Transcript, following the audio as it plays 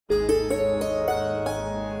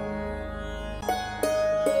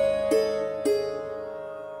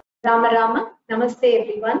Rama Rama, Namaste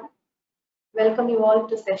everyone. Welcome you all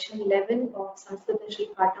to session 11 of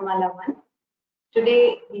Samskritasri Pathamala 1.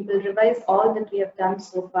 Today we will revise all that we have done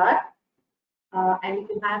so far. And if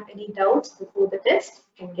you have any doubts before the test,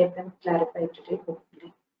 you can get them clarified today,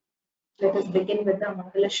 hopefully. Let us begin with the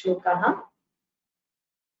Mangala Shlokaha.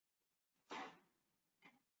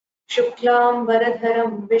 Shuklam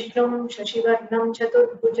Varadharam Vishnum Shashivarnam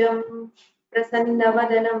Chaturbhujam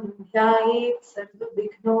Prasanna-vadanam Dhyayet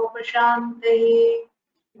Sarva-vighno Prashantaye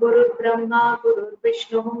Guru Brahma Guru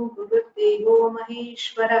Vishnu Guru Devo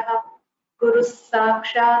Maheshwaraha Guru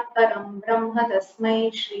Sakshat Param Brahma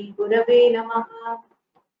Tasmai Shri Gurave Namaha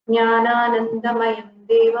Jnananandamayam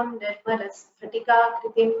Devam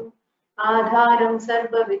Nirmalasphटिकाकृतिम् Adharam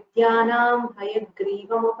Sarva Vidyanam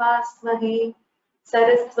Hayagrivam Upasmahe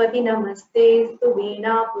Saraswati Namaste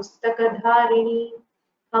Veena Pustakadharini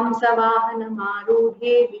Hamsavahanam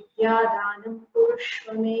Arudhe Vidyadanam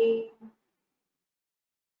Purushvame.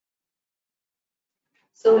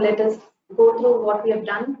 So let us go through what we have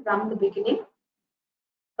done from the beginning.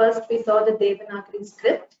 First we saw the Devanagari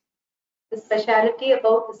script. The speciality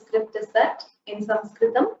about the script is that in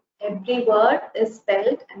Sanskritam every word is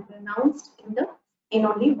spelled and pronounced in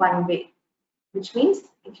only one way. Which means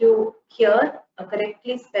if you hear a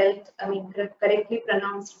correctly spelled, correctly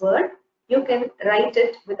pronounced word, you can write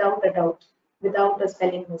it without a doubt, without a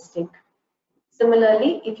spelling mistake.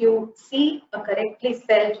 Similarly, if you see a correctly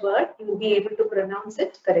spelled word, you will be able to pronounce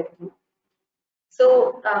it correctly.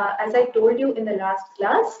 So, as I told you in the last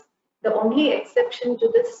class, the only exception to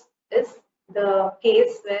this is the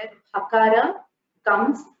case where hakara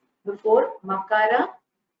comes before makara,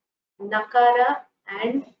 nakara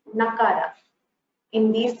and nakara.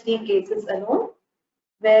 In these three cases alone,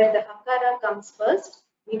 where the hakara comes first,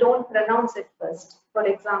 we don't pronounce it first. For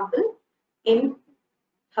example, in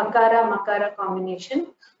hakara-makara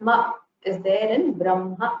combination, ma is there in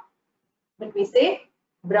Brahma. But we say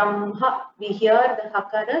Brahma, we hear the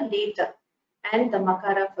hakara later and the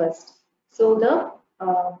makara first. So the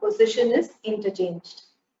position is interchanged.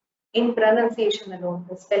 In pronunciation alone,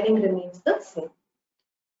 the spelling remains the same.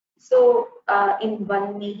 So in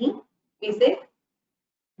vannihi,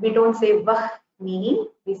 we don't say vahnihi,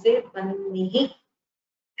 we say vannihi.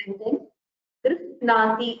 And then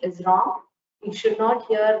grishnati is wrong. We should not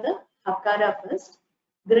hear the hakara first.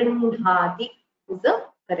 Grinhati is the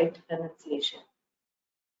correct pronunciation.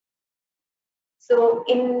 So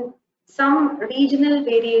in some regional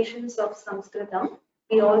variations of Sanskritam,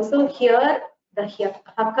 we also hear the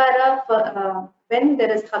hakara when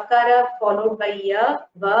there is hakara followed by ya,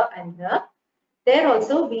 va and la. There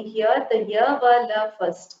also we hear the ya, va, la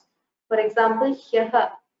first. For example,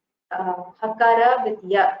 hyaha, hakara with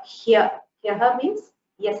ya, hya. Hyaha means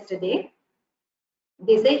yesterday.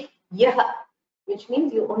 They say yaha, which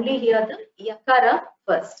means you only hear the yakara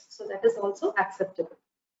first. So that is also acceptable.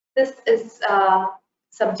 This is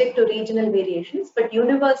subject to regional variations, but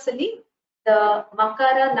universally the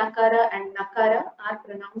makara, nakara and nakara are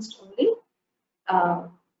pronounced only.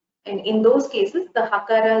 And in those cases, the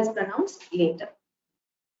hakara is pronounced later.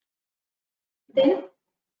 Then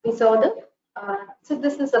we saw the, so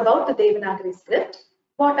this is about the Devanagari script.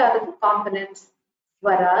 What are the components?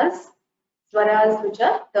 Swaras which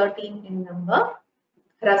are 13 in number,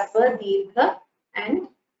 hrasva, dirgha and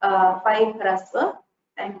 5 hrasva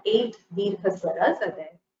and 8 dirgha swaras are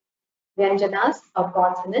there. Vyanjanas or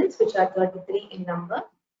consonants which are 33 in number.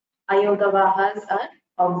 Ayodhavahas are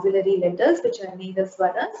auxiliary letters which are neither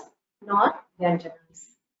swaras nor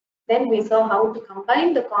vyanjanas. Then we saw how to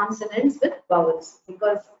combine the consonants with vowels,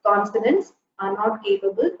 because consonants are not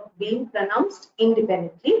capable of being pronounced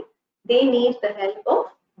independently. They need the help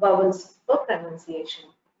of vowels for pronunciation.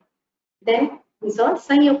 Then we saw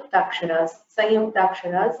Sanyuktaksharas.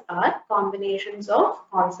 Sanyuktaksharas are combinations of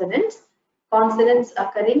consonants. Consonants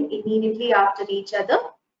occurring immediately after each other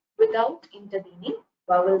without intervening.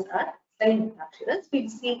 Vowels are Sanyuktaksharas. We'll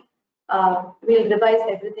see, we'll revise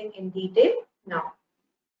everything in detail now.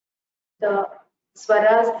 The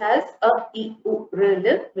swaras has a I, U, R,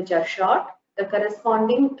 L, which are short. The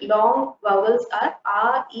corresponding long vowels are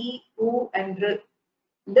A, I, U and R.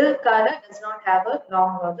 L, Kara does not have a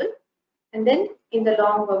long vowel. And then in the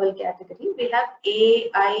long vowel category, we have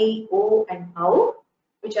A, I, O and Au,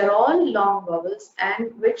 which are all long vowels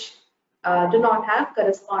and which do not have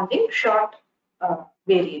corresponding short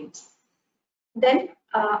variants. Then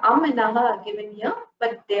and aha are given here,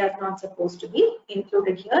 but they are not supposed to be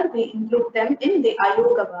included here. We include them in the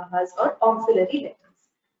ayogavahas or auxiliary letters.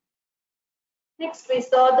 Next, we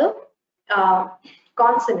saw the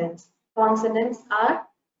consonants. Consonants are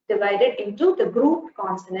divided into the grouped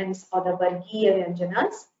consonants or the vargiya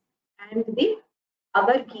vyanjanas and the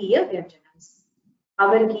Avargiya Vyanjanas.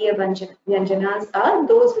 Avargiya Vyanjanas are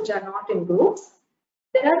those which are not in groups.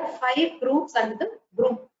 There are 5 groups under the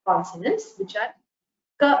group consonants, which are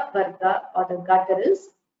Ka Varga or the gutturals.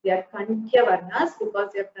 They are Kanthya Varnas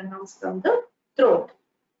because they are pronounced from the throat.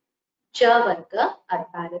 Cha Varga are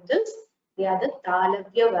palatals. They are the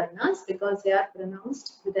Talavya Varnas because they are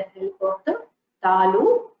pronounced with the help of the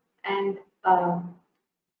Talu and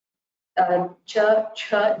Cha,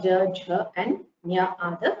 Cha, Ja, Ja and Nya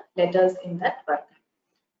are the letters in that Varga.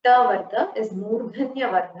 Ta Varga is Murdhanya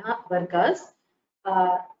Vargas.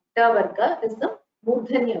 Ta Varga is the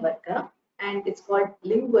Murdhanya Varga and it's called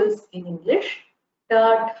linguals in English.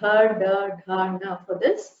 Ta, Dha, Da, Dha, Na. For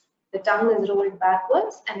this, the tongue is rolled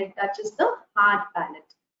backwards and it touches the hard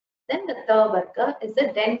palate. Then the Ta Varga is the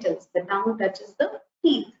dentals. The tongue touches the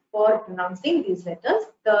teeth for pronouncing these letters.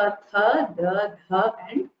 Ta, Tha, Da, Dha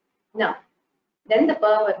and Na. Then the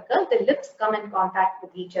Pa Varga, the lips come in contact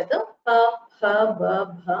with each other. Pa, Ha,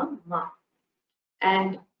 Ba, Bha, Ma.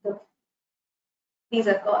 And these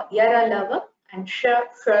are called Yara Lava and Sha,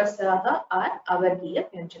 Sha, Saha are Avargiya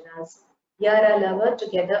Vyanjanas. Yara Lava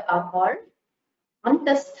together are called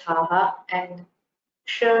Antasthaha and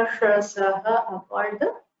Sha, Sha, Saha are called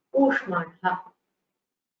the Ushmanha.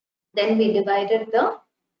 Then we divided the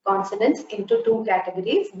consonants into 2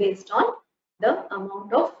 categories based on the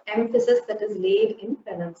amount of emphasis that is laid in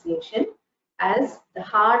pronunciation as the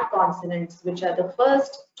hard consonants, which are the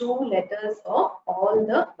first 2 letters of all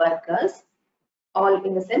the vargas, all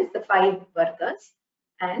in the sense the 5 vargas,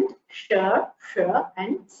 and Sha, Sha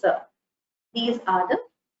and Sa. These are the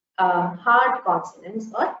hard consonants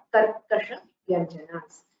or Karkasha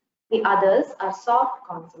Vyanjanas. The others are soft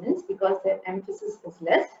consonants because their emphasis is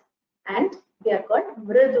less and they are called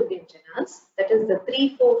Mridu Vyanjanas. That is the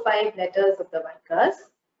 3, 4, 5 letters of the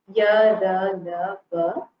Vargas. Ya, Ra, La,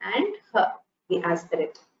 Va and Ha, the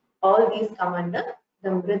aspirate. All these come under the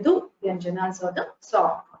Mridu Vyanjanas or the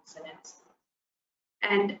soft consonants.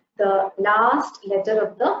 And the last letter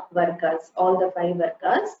of the Vargas, all the 5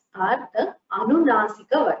 Vargas, are the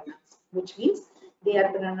Anunasika Varnas, which means they are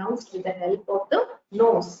pronounced with the help of the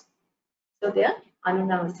nose. So they are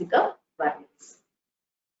Anunasika Varnas.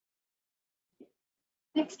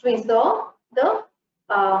 Next we saw the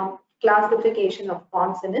classification of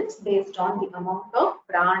consonants based on the amount of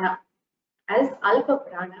prana as Alpa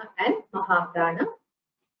Prana and Mahaprana,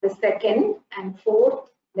 the second and fourth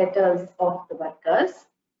letters of the Vargas,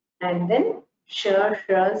 and then Sha,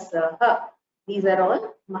 Sha, Sa, Ha. These are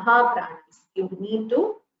all Mahapranas. You need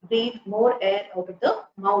to breathe more air out of the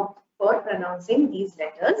mouth for pronouncing these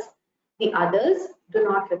letters. The others do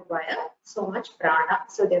not require so much prana,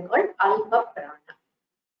 so they're called Alpa Prana.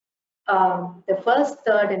 The first,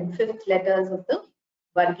 third and fifth letters of the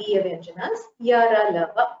Vargiya Vyanjanas, Yara,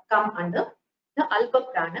 Lava, come under the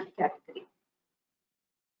Alpa Prana category.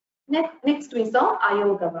 Next we saw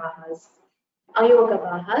Ayogavahas.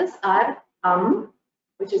 Ayogavahas are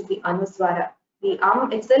which is the Anuswara. The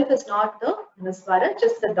itself is not the Anuswara,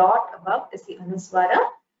 just the dot above is the Anuswara.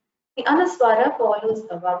 The Anuswara follows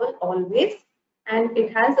the vowel always and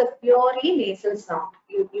it has a purely nasal sound.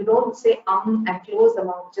 You don't say and close the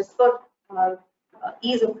mouth just for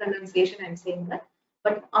ease of pronunciation. I'm saying that,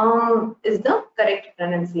 but is the correct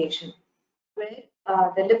pronunciation where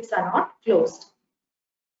the lips are not closed.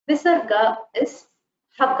 Visarga is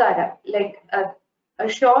Hakara, like a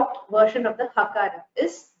short version of the Hakara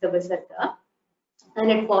is the Visarga,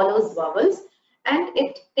 and it follows vowels and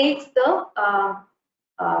it takes the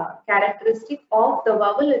characteristic of the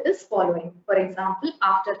vowel it is following. For example,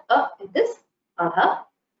 after a it is aha,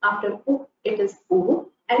 after u it is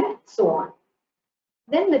u, and so on.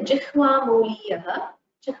 Then the Jihva Muliyaha.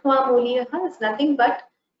 Jihva Muliyaha is nothing but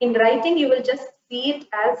in writing you will just see it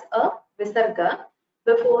as a Visarga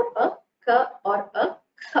before a ka or a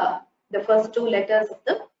kha, the first 2 letters of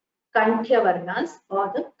the Kanthya Varnas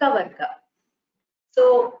or the Kavarga.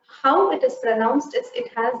 So how it is pronounced is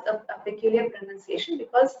it has a peculiar pronunciation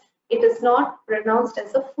because it is not pronounced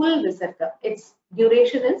as a full Visarga. Its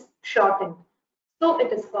duration is shortened. So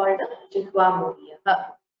it is called a Jihva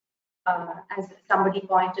Muliyaha. As somebody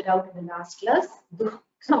pointed out in the last class,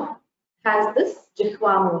 Dukkham has this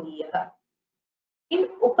Jihva Muliyaha. In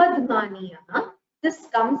Upadmaniyaha, this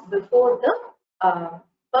comes before the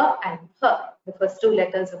Pa and Pa, the first 2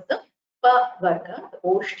 letters of the Pa Varga, the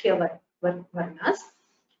Oshtya Varnas,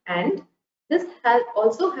 and this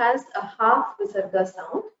also has a half Visarga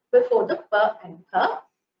sound before the Pa and Pa,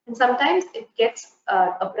 and sometimes it gets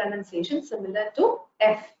a pronunciation similar to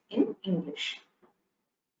F in English.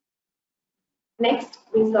 Next,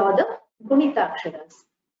 we saw the Gunitaksharas.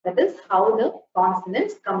 That is how the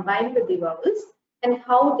consonants combine with the vowels and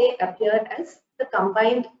how they appear as the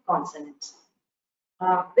combined consonants.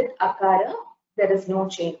 With akara, there is no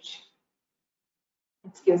change.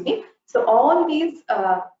 Excuse me. So all these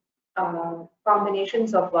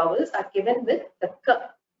combinations of vowels are given with the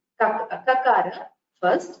kakara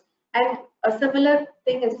first, and a similar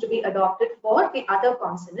thing is to be adopted for the other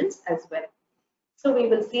consonants as well. So we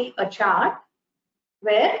will see a chart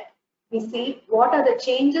where we see what are the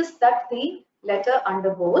changes that the letter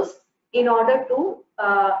undergoes in order to,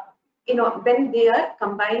 when they are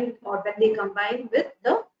combined or when they combine with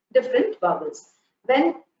the different vowels.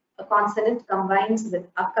 When a consonant combines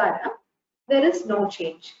with akara, there is no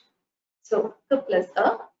change. So k plus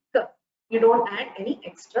a k. You don't add any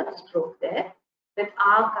extra stroke there. With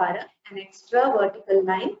akara, an extra vertical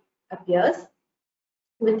line appears.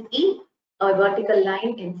 With e, a vertical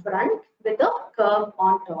line in front with a curve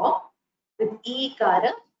on top. With e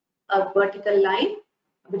kara, a vertical line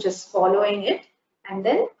which is following it, and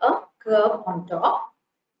then a curve on top.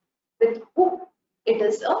 With u, it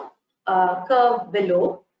is a curve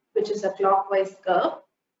below, which is a clockwise curve,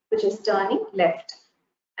 which is turning left.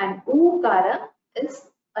 And ukara is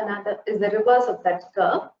the reverse of that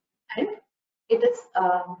curve, and it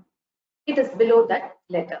is below that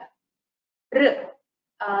letter.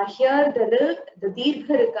 Here the dirgha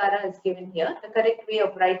rikara is given here. The correct way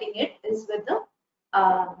of writing it is with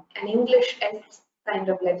an English S kind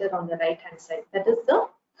of letter on the right hand side. That is the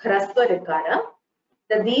hrasva rikara.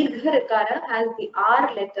 The dirgha rikara has the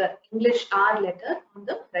R letter, English R letter on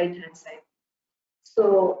the right hand side.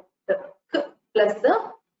 So the k plus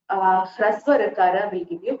the hrasva rikara will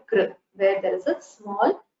give you kr, where there is a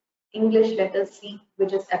small English letter C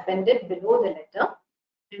which is appended below the letter.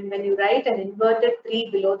 And when you write an inverted 3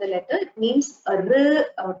 below the letter, it means a dirgha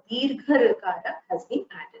rikara has been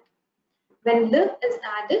added. When l is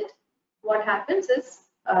added, what happens is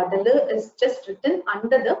the l is just written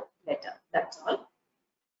under the letter. That's all.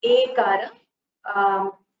 Ekara,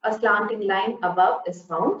 a slanting line above is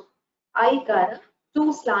found. Aikara,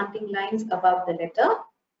 2 slanting lines above the letter.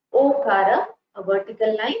 Okara, a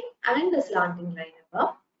vertical line and a slanting line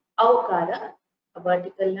above. Aukara, a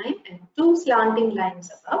vertical line and 2 slanting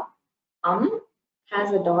lines above.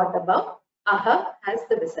 Has a dot above. Aha has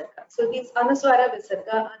the visarga. So these anuswara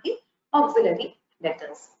visarga are the auxiliary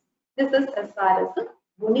letters. This is as far as the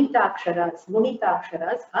munitaksharas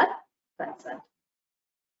are concerned.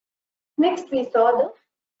 Next, we saw the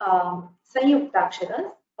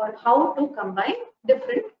sanyuktaksharas, or how to combine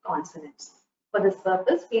different consonants. For this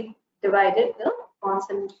purpose, we divided the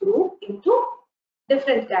consonant group into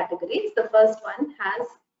different categories. The first one has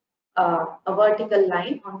a vertical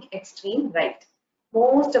line on the extreme right.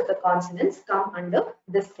 Most of the consonants come under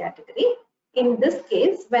this category. In this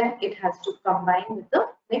case, when it has to combine with the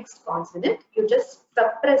next consonant, you just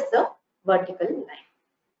suppress the vertical line.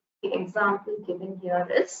 The example given here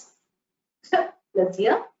is plus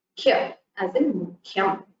here, here, as in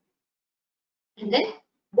mukhyam. And then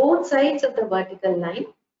both sides of the vertical line,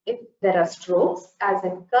 if there are strokes, as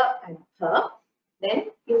in ka and tha,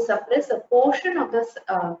 then you suppress a portion of the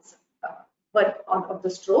of the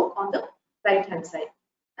stroke on the right hand side,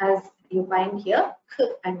 as you find here k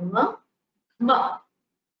and ma.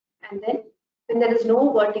 And then when there is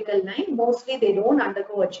no vertical line, mostly they don't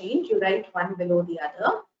undergo a change. You write one below the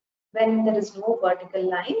other. When there is no vertical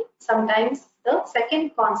line, sometimes the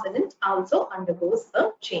second consonant also undergoes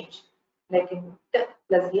a change, like in t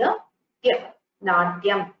plus ya,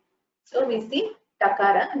 natyam. So we see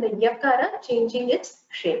takara and the yakara changing its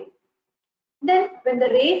shape. Then when the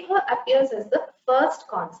reha appears as the first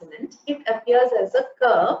consonant, it appears as a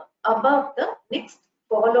curve above the next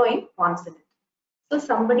following consonant. So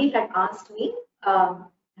somebody had asked me,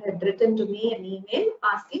 had written to me an email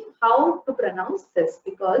asking how to pronounce this,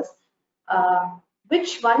 because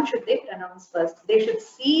which one should they pronounce first? They should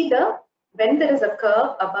see when there is a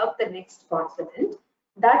curve above the next consonant,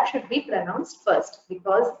 that should be pronounced first,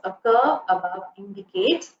 because a curve above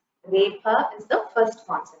indicates Reha is the first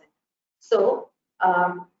consonant. So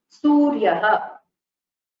Suryaha,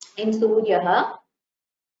 in Suryaha,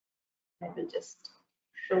 I will just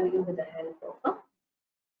show you with the help of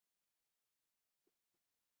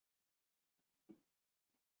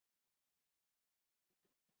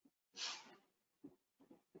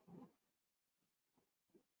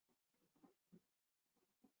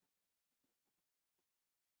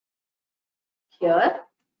here.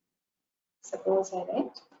 Suppose I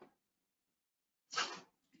write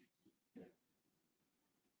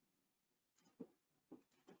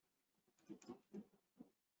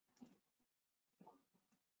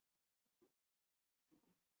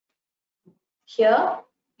here,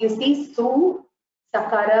 You see Su,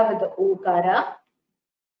 Sakara with the Ukara.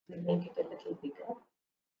 We'll make it a little bigger.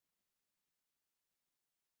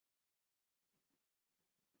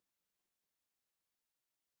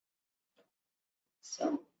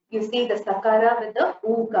 So you see the Sakara with the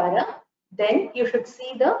Ukara. Then you should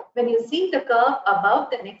see when you see the curve above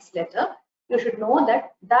the next letter, you should know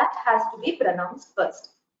that that has to be pronounced first,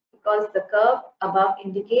 because the curve above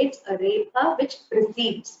indicates a repa which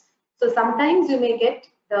precedes. So sometimes you may get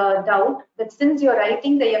the doubt that since you're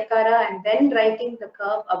writing the yakara and then writing the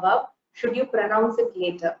curve above, should you pronounce it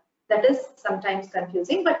later? That is sometimes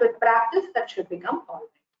confusing, but with practice that should become all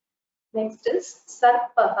right. Next is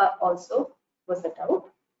Sarpaha also was a doubt.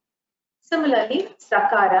 Similarly,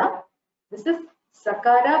 Sakara, this is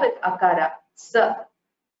Sakara with Akara, Sa,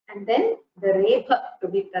 and then the Repha to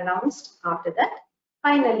be pronounced after that.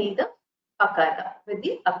 Finally, the Akara with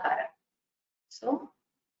the Akara. So,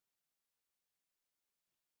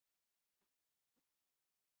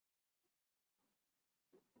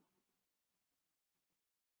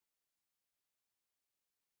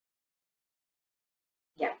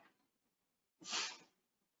 yeah.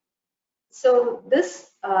 So,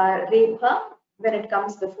 this Repha, when it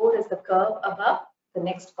comes before, is the curve above the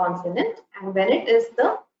next consonant, and when it is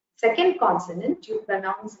the second consonant, you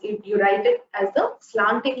pronounce it, you write it as the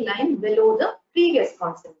slanting line below the previous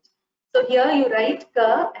consonant. So here you write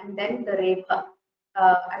ka and then the repha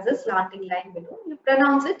as a slanting line below. You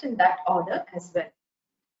pronounce it in that order as well.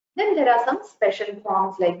 Then there are some special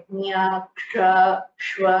forms like nya, ksha,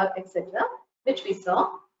 shwa, etc., which we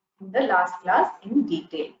saw in the last class in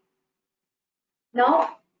detail.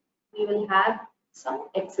 Now we will have some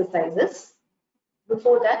exercises.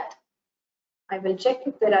 Before that, I will check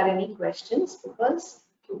if there are any questions, because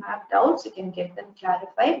if you have doubts, you can get them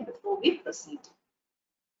clarified before we proceed.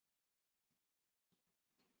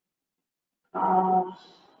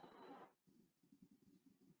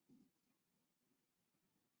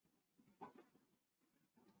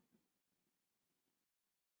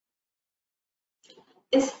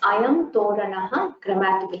 Is ayam toranaha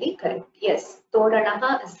grammatically correct? Yes,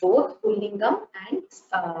 toranaha is both pullingam and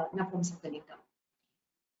napumsakalingam.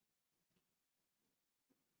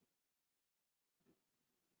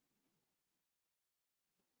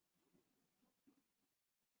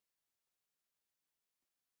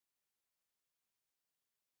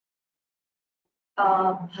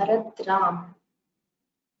 Bharat Ram.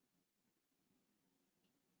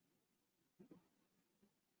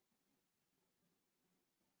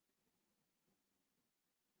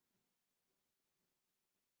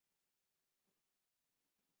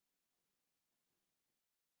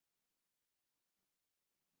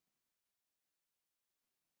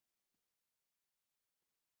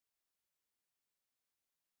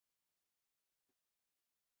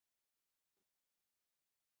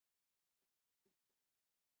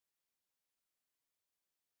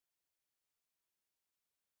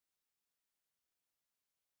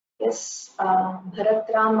 Yes, Bharat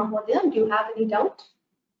Ram Mahodaya, do you have any doubt?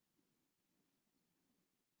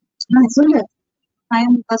 I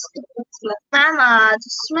am first class. Ma'am, this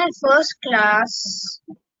is my first class.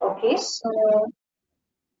 Okay. So,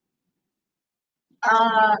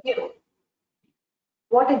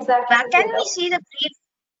 what exactly? Where can we see the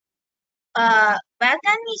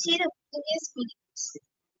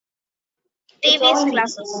previous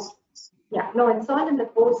classes? Yeah, no, it's all in the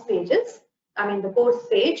course pages. I mean, the course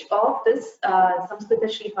page of this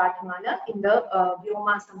Samskritasri Pathamala in the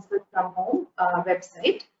vyoma-samskrta-pathasala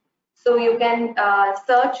website. So you can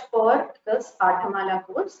search for this Pathamala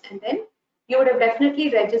course, and then you would have definitely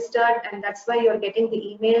registered, and that's why you're getting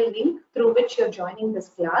the email link through which you're joining this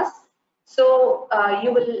class. So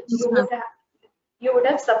you would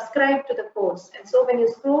have subscribed to the course, and so when you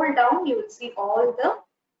scroll down, you will see all the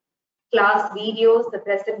class videos, the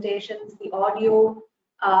presentations, the audio,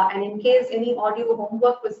 and in case any audio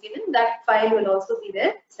homework was given, that file will also be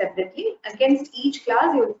there separately. Against each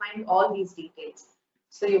class, you will find all these details.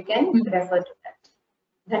 So you can refer to that.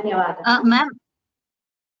 Dhanyawad. Ma'am.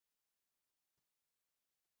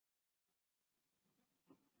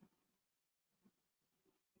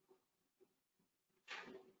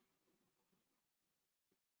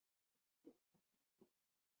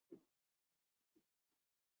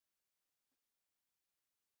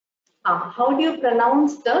 How do you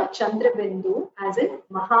pronounce the Chandrabindu as in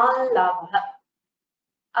Mahalabha?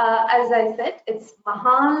 As I said, it's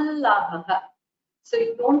Mahalabha. So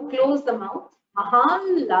you don't close the mouth.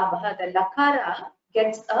 Mahalabha, the lakara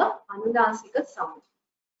gets a anunasika sound.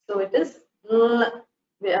 So it is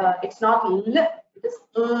it's not l, it is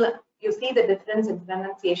l. You see the difference in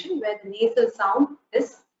pronunciation where the nasal sound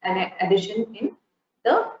is an addition in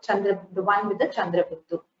the one with the Chandra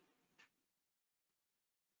Bindu.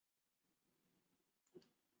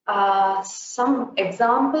 Some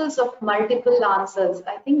examples of multiple answers.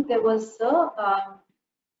 I think there was a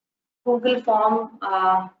Google form,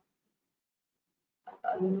 a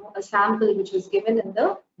sample which was given in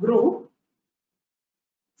the group.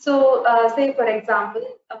 So, say for example,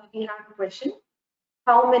 we have a question: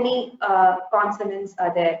 how many consonants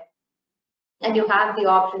are there? And you have the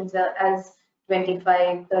options as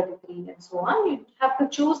 25, 33, and so on. You have to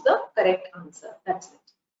choose the correct answer. That's it.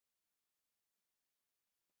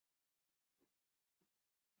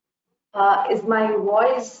 Is my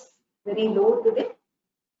voice very low today?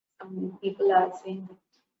 Some people are saying that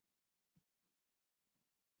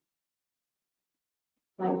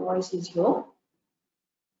my voice is low.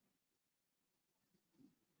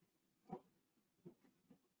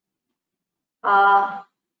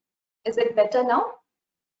 Is it better now?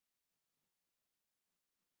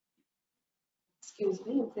 Excuse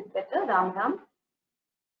me, is it better? Ram Ram.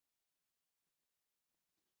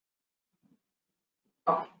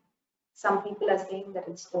 Okay. Some people are saying that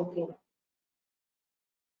it's okay.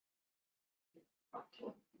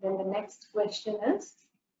 Okay. Then the next question is,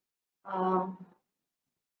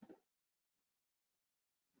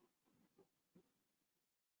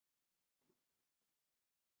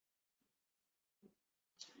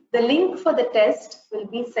 the link for the test will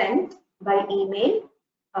be sent by email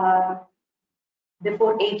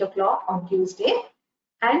before 8 o'clock on Tuesday,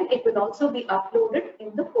 and it will also be uploaded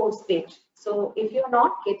in the course page. So if you're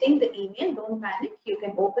not getting the email, don't panic. You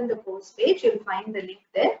can open the course page. You'll find the link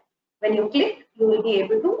there. When you click, you will be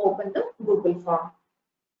able to open the Google form.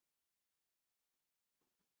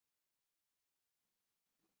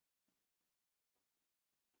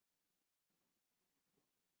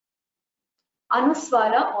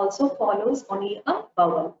 Anuswara also follows only a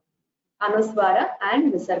vowel. Anuswara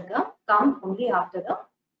and Visarga come only after a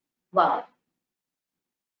vowel.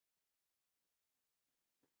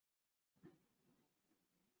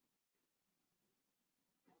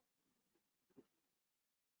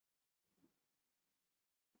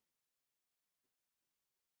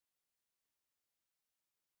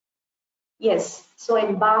 Yes, so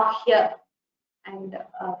in Bahya and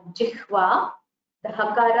Jihva, the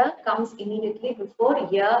Hakara comes immediately before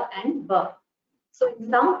Ya and Ba. So in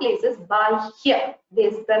some places, Bahya, they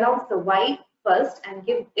pronounce the Y first and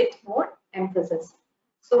give it more emphasis.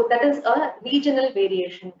 So that is a regional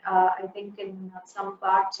variation. I think in some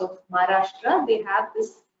parts of Maharashtra, they have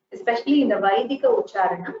this, especially in the Vaidika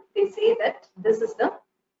Ucharana, they say that this is the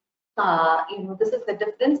this is the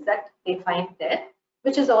difference that they find there,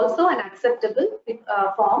 which is also an acceptable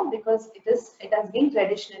form because it has been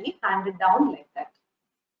traditionally handed down like that.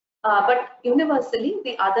 But universally,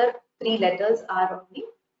 the other three letters are only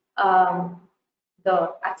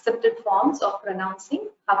the accepted forms of pronouncing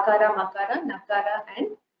Hakara, Makara, Nakara, and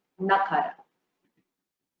Nakara.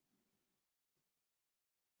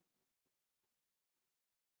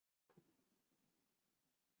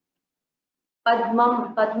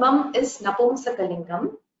 Padmam. Padmam is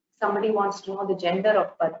Napumsakalingam. Somebody wants to know the gender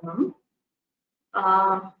of Padmam.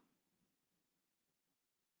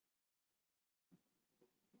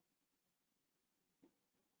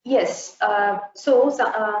 Yes.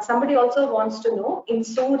 Somebody also wants to know, in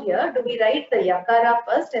Surya, do we write the Yakara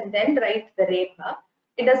first and then write the Repa?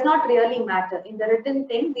 It does not really matter. In the written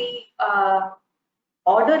thing, the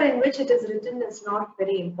order in which it is written is not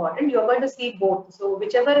very important. You're going to see both. So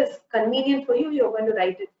whichever is convenient for you, you're going to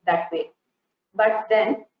write it that way. But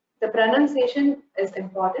then the pronunciation is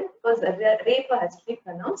important because Repa has to be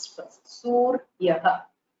pronounced first. Surya.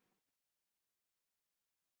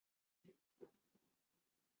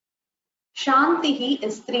 Shantihi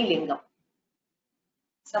is Strilingam.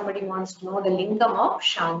 Somebody wants to know the lingam of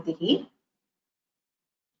Shantihi.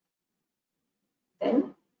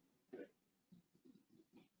 Then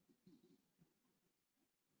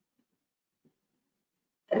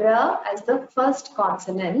Ra as the first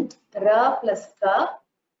consonant, Ra plus Ka,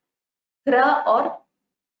 Kra or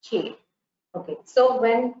K. Okay, so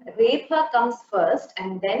when Repa comes first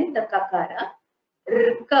and then the Kakara,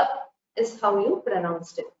 Rka is how you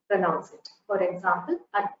pronounce it. For example,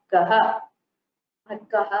 Adkaha.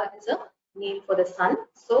 Adkaha is a name for the sun.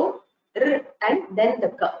 So R and then the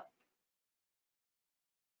Ka.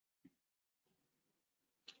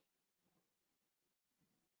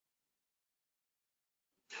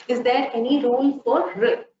 Is there any rule for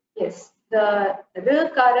R? Yes, the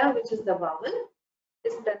R-kara, which is the vowel,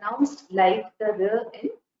 is pronounced like the R in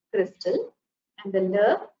crystal, and the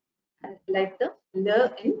L like the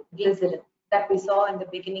L in glycerin that we saw in the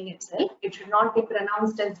beginning itself. It should not be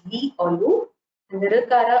pronounced as Li or Lu. And the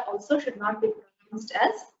rikara also should not be pronounced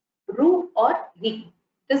as ru or ri.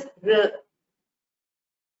 It is r.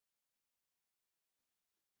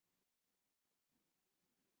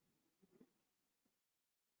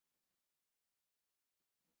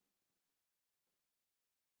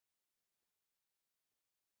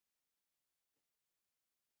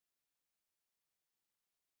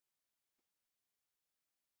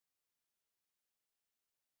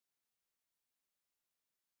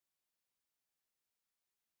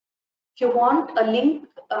 If you want a link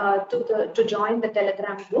to join the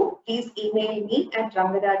Telegram group, please email me at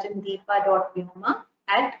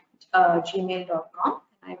rangarajan.deepa.vyoma@gmail.com.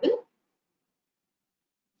 I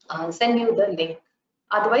will send you the link.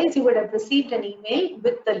 Otherwise, you would have received an email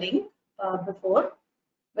with the link before.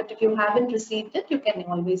 But if you haven't received it, you can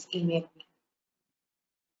always email me.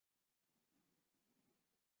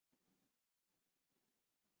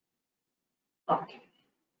 Okay.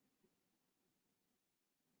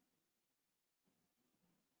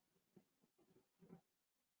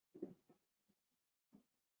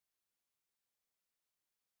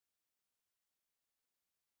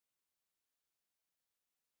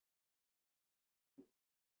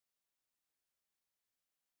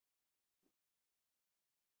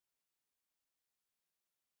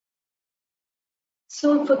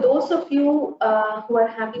 So for those of you who are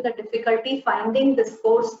having a difficulty finding this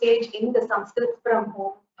course page in the Sanskrit from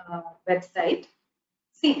Home website,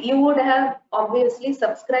 see, you would have obviously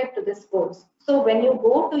subscribed to this course. So when you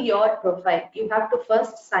go to your profile, you have to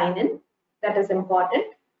first sign in. That is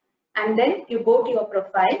important. And then you go to your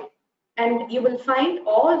profile and you will find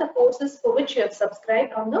all the courses for which you have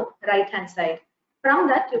subscribed on the right hand side. From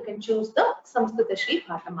that, you can choose the Samskritasri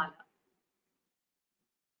Pathamala.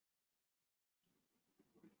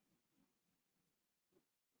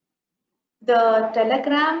 The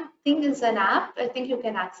Telegram thing is an app. I think you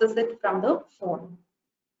can access it from the phone.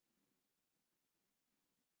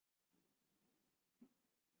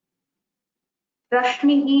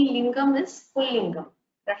 Rashmihi lingam is pullingam.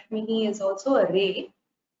 Rashmihi is also a ray,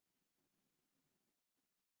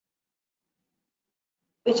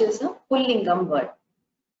 which is a pullingam word.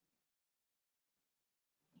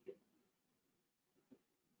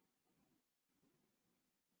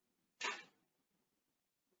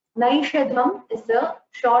 Naishadham is the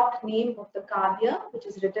short name of the Kavya, which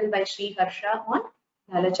is written by Sri Harsha on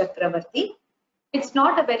Nala Chakravarti. It's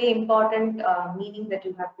not a very important meaning that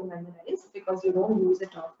you have to memorize because you don't use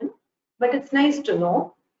it often, but it's nice to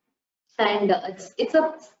know. And it's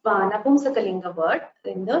a Napumsakalinga word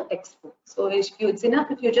in the textbook. So it's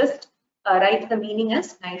enough if you just write the meaning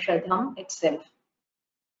as Naishadham itself.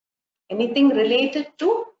 Anything related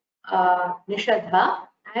to Nishadha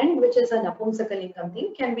and which is a Napumsakalingam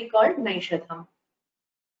thing can be called Naishadham.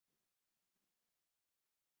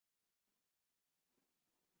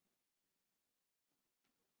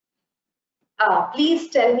 Please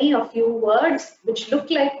tell me a few words which look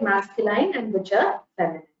like masculine and which are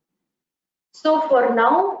feminine. So for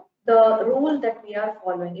now, the rule that we are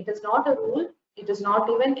following, it is not a rule, it is not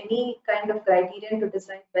even any kind of criterion to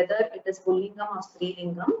decide whether it is Pullingam or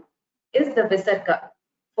Strilingam, is the Visarga.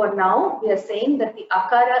 For now, we are saying that the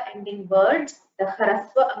Akara ending words, the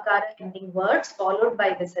Harasva Akara ending words followed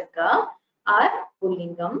by Visarga are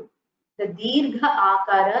Pullingam. The Dirgha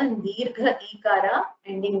Akara and Dirgha Ikara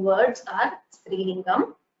ending words are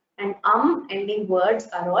Strilingam, and ending words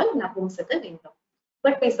are all Napumsakalingam.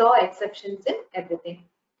 But we saw exceptions in everything.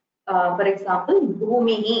 For example,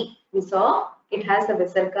 Bhumihi, we saw it has a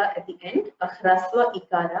Visarga at the end, a Hrasva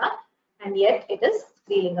Ikara, and yet it is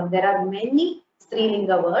Strilingam. There are many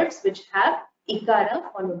Strilinga words which have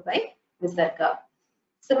Ikara followed by Visarga.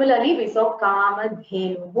 Similarly, we saw Kama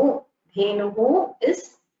Dhenuhu. Dhenuhu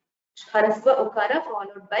is Harasva Ukara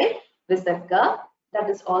followed by Visarga. That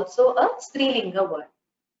is also a Strilinga word.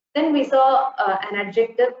 Then we saw an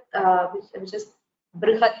adjective which is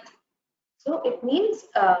Brihat. So it means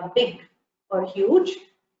big or huge,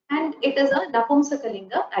 and it is a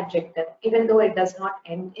Napumsakalinga adjective, even though it does not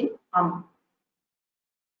end in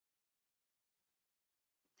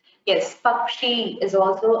Yes, Pakshi is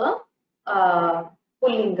also a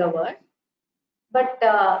Pullinga word, but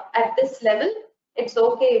at this level, it's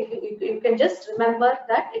okay if you can just remember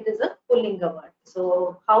that it is a Pullinga word.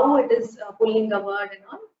 So how it is a Pullinga word and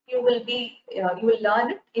all, you will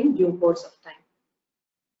learn it in due course of time.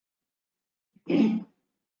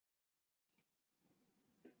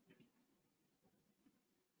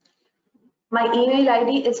 My email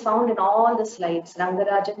ID is found in all the slides,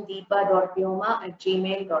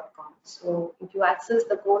 rangarajan.deepa.vyoma@gmail.com. So if you access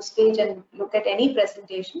the course page and look at any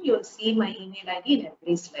presentation, you will see my email ID in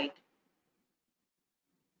every slide.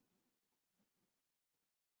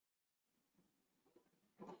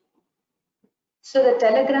 So the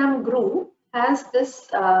Telegram group has this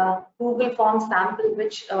Google Form sample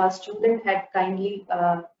which a student had kindly,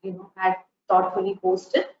 had thoughtfully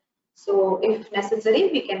posted. So if necessary,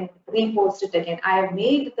 we can repost it again. I have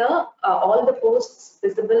made the all the posts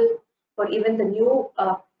visible for even the new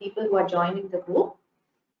people who are joining the group.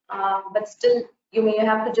 But still, you may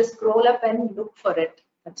have to just scroll up and look for it.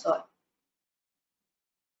 That's all.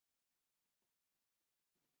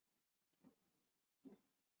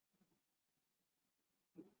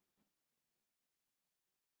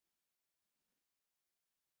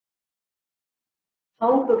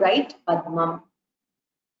 How to write Padmam.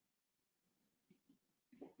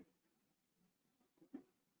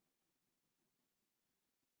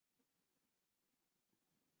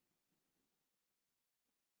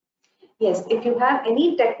 Yes, if you have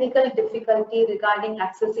any technical difficulty regarding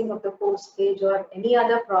accessing of the course page or any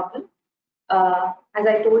other problem, as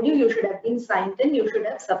I told you, you should have been signed in, you should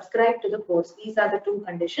have subscribed to the course. These are the two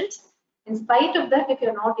conditions. In spite of that, if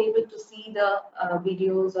you're not able to see the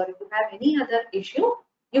videos or if you have any other issue,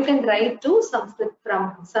 you can write to Sanskrit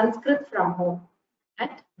from home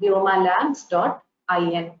at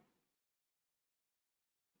vyoma-samskrta-pathasala.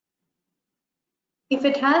 If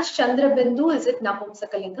it has Chandra Bindu, is it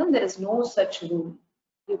Napumsakalingam? There is no such rule.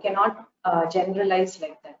 You cannot generalize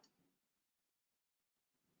like that.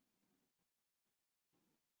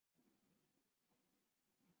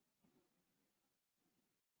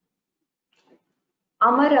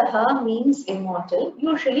 Amaraha means immortal.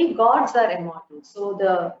 Usually gods are immortal. So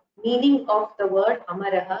the meaning of the word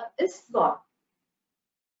Amaraha is God.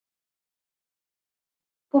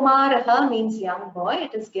 Kumaraha means young boy.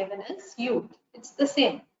 It is given as youth. It's the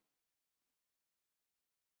same.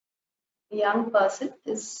 A young person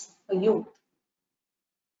is a youth.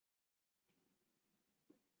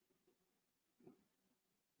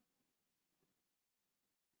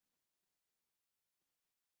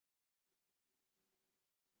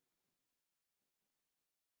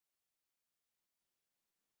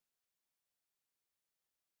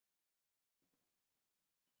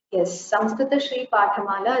 Yes, Samskritasri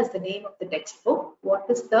Pathamala is the name of the textbook. What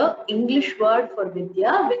is the English word for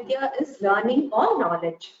Vidya? Vidya is learning or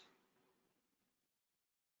knowledge.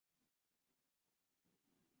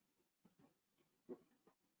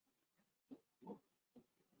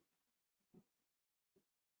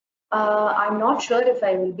 I'm not sure if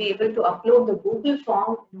I will be able to upload the Google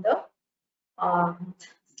form in the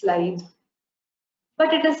slide.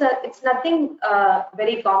 But it's nothing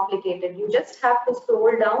very complicated. You just have to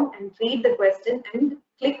scroll down and read the question and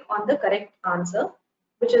click on the correct answer,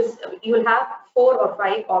 which is you will have 4 or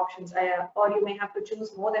 5 options, or you may have to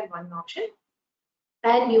choose more than one option,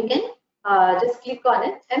 and you can just click on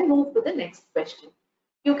it and move to the next question.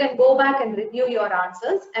 You can go back and review your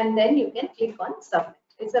answers, and then you can click on submit.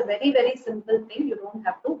 It's a very, very simple thing. You don't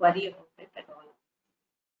have to worry about it at all.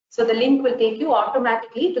 So the link will take you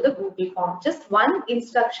automatically to the Google form. Just one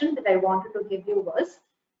instruction that I wanted to give you was,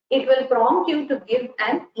 it will prompt you to give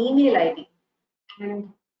an email ID.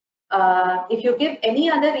 And if you give any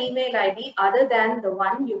other email ID other than the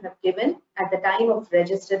one you have given at the time of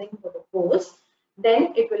registering for the course,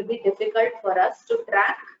 then it will be difficult for us to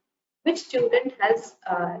track which student has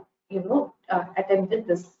attempted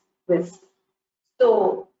this quiz.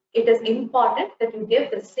 So it is important that you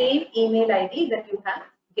give the same email ID that you have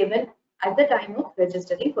given at the time of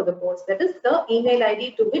registering for the course. That is the email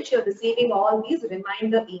ID to which you're receiving all these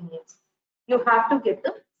reminder emails. You have to give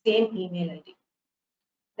the same email ID.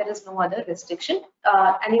 There is no other restriction,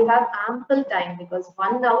 and you have ample time because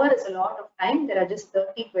 1 hour is a lot of time. There are just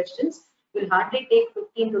 30 questions. Will hardly take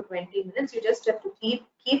 15 to 20 minutes. You just have to keep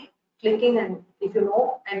clicking, and if you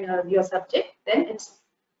know and your subject, then it's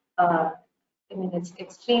it's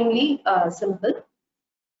extremely simple.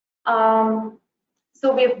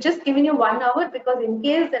 So we have just given you 1 hour because in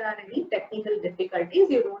case there are any technical difficulties,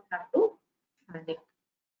 you don't have to panic.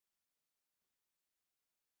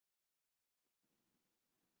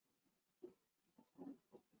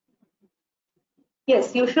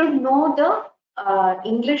 Yes, you should know the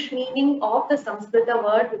English meaning of the Sanskrita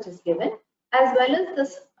word which is given, as well as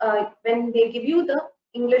this. When they give you the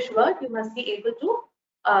English word, you must be able to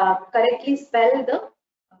correctly spell the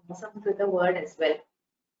Sanskrita word as well.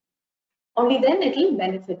 Only then it will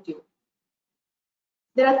benefit you.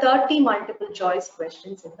 There are 30 multiple choice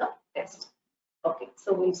questions in the test. Okay,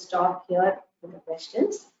 so we'll stop here with the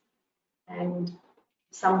questions. And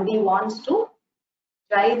if somebody wants to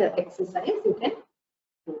try the exercise, you can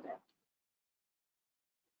do that.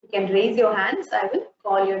 You can raise your hands. I will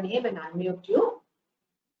call your name and unmute you.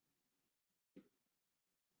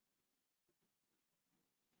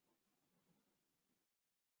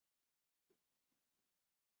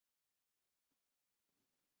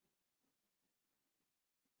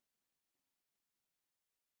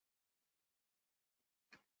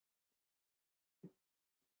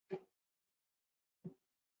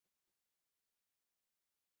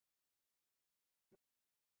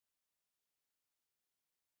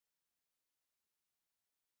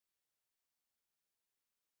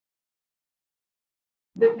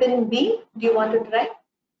 Within B, do you want to try?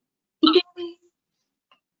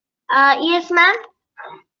 Yes, ma'am.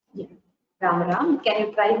 Yeah. Ram, can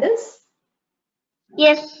you try this?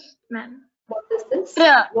 Yes, ma'am. What is this?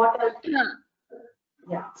 Tra. What are Tra.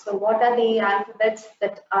 Yeah. So what are the alphabets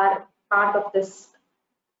that are part of this?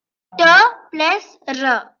 T plus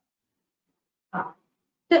R.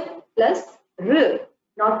 T plus R,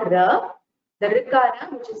 not R. The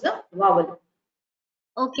rikara, which is a vowel.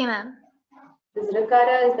 Okay, ma'am. This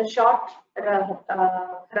rikara is the short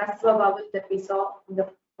hrasva vowel that we saw in the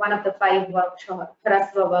one of the 5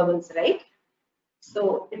 hrasva vowels, right?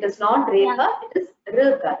 So it is not repa, Yeah. it is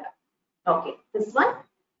rikara. Okay, this one.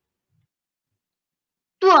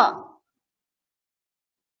 Twa.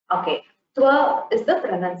 Okay, twa is the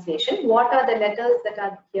pronunciation. What are the letters that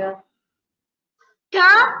are here?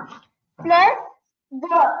 Ta plus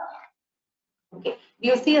the. Okay, do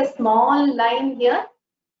you see a small line here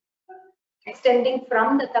extending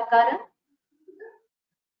from the takara?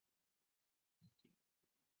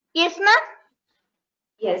 Yes, ma'am.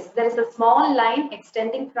 Yes, there is a small line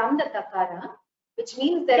extending from the takara, which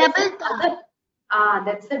means there is Double ta.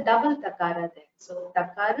 that's a double takara there. So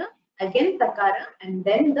takara, again takara, and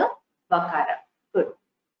then the vakara. Good.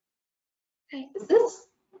 This is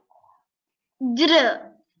Dr.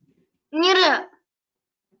 Nir.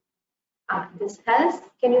 this has.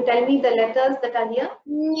 Can you tell me the letters that are here?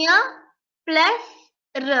 Nya plus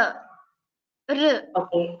R. R.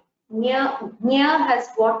 Okay. Nya has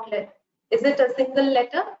what letter? Is it a single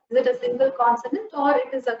letter? Is it a single consonant or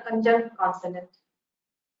it is a conjunct consonant?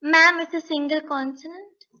 Ma'am, it's a single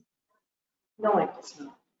consonant. No, it is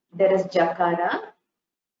not. There is jakara,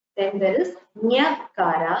 then there is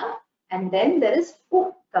nyakara, and then there is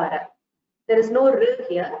ukara. There is no r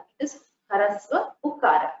here. It is harasva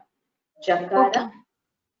ukara. Jakara, Okay.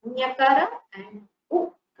 nyakara, and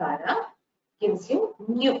ukara gives you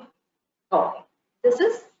new. Okay. This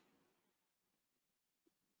is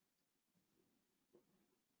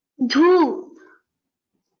Dhu.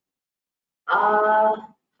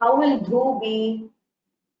 how will dhu be?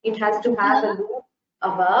 It has to have a loop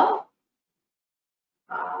above.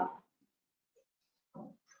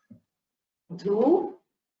 Dhu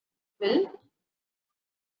will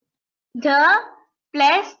The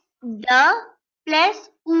plus the plus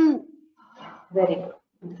U. very good.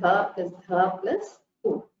 Dha is dha plus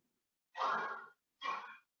u.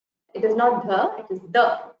 It is not dha, it is the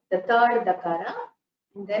third dakara,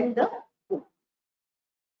 and then the u.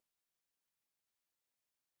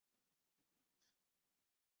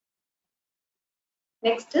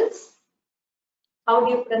 Next is, how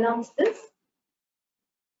do you pronounce this?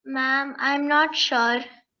 Ma'am, I'm not sure.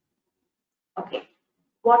 Okay.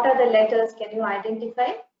 What are the letters? Can you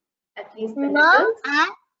identify at least the Na letters?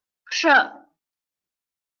 and Ksha.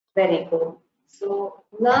 Very good. So,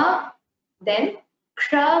 na, then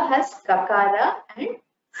ksha has kakara and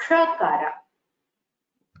shakara.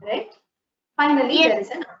 Right? Finally, Yes. there is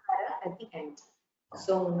an akara at the end.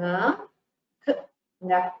 So, na, k,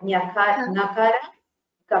 nyakara, nakara,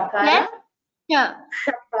 kakara, Plus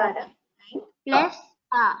shakara, and plus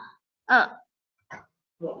a.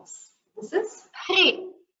 Yes. This is? Three.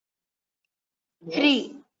 Yes.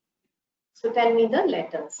 Three. So, tell me the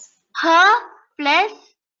letters. H plus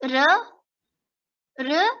R.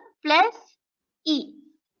 R plus E.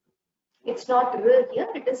 It's not r here,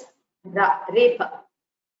 it is ra, repa.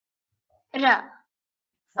 Ra.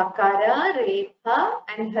 Sakara, repa,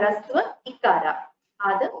 and hrasva, ikara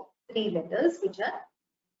are the 3 letters which are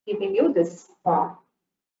giving you this form.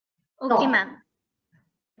 Okay, No. ma'am.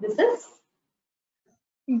 This is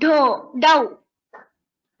Do. Dow.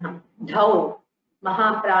 dhau.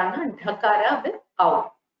 Mahaprana, dhakara with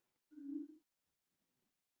au.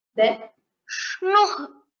 Then Shnuh.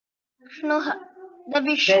 Shnuh. The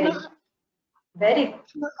Vishnu. very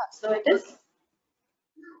good. So it is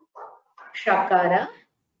shakara.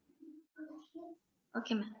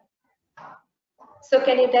 Okay, ma'am. So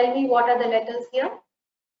can you tell me what are the letters here?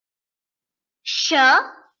 Sh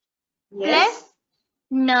Yes.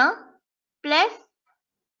 N plus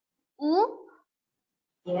U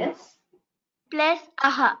Yes. plus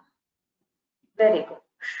Aha. Very good.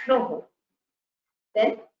 Shnuhu.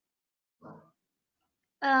 Then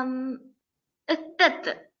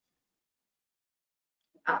Tat.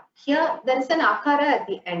 here there is an akara at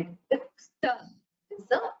the end. Iksta is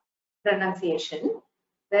the pronunciation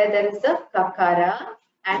where there is a kakara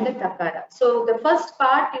and a takara. So the first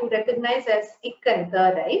part you recognize as ik and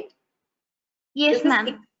the, right? Yes, This is ma'am.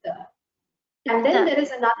 ikta. And then there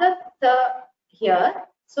is another the here.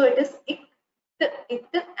 So it is ik,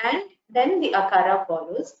 and then the akara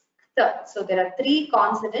follows. Kta. So there are 3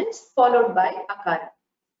 consonants followed by akara.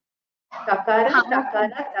 Kakara,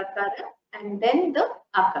 takara, takara, and then the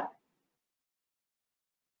akara.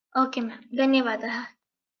 Okay, ma'am. Dhanyavadaha.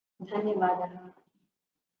 Dhanyavadaha.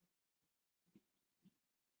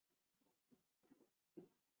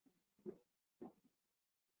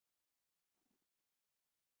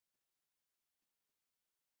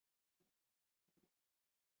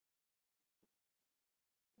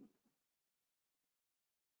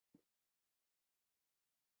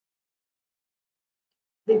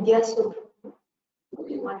 Vidya Subramanian,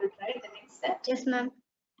 you want to try the next set? Yes, ma'am.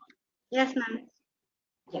 Yes, ma'am.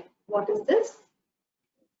 Yeah. What is this?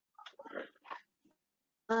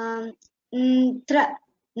 Tra.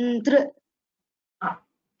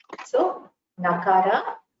 So, nakara.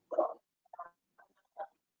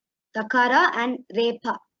 Takara and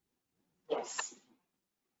Repa. Yes.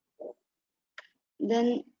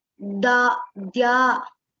 Then da, dya,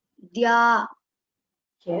 dya.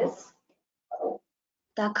 Yes.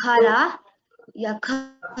 Takara,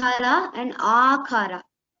 yakara and akara.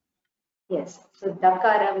 Yes. So,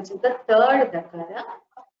 dakara, which is the third dakara,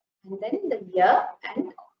 and then the ya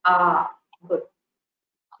and a. Good.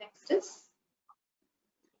 Next is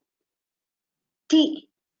Ti.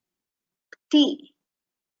 Ti.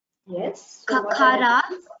 yes. So Kakara,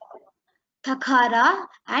 takara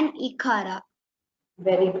and ikara.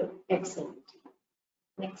 Very good. Excellent.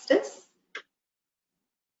 Next is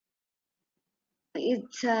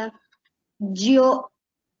It's Jyo.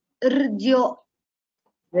 Rjyo.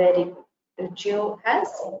 very good. Rjyo has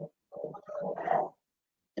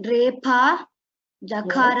Repa,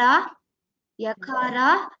 jakara,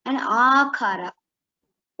 yakara and akara.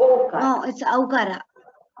 okara. No, it's aukara.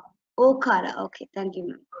 Okara. Okay, thank you,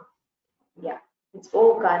 ma'am. Yeah, it's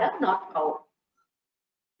okara, not au.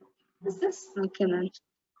 This is Okay, ma'am.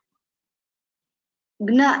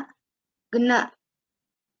 Gna. Gna.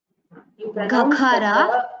 you pronounce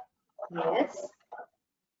Gakara the yes.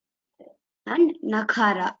 and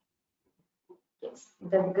nakara. Yes.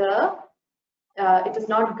 The g, it is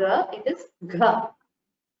not g, it is gha.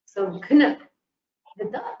 So gna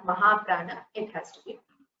with the mahaprana, it has to be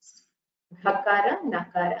pronounced. Ghakara,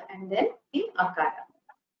 nakara, and then the akara.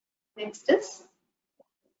 Next is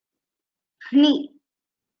Hni.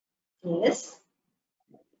 yes.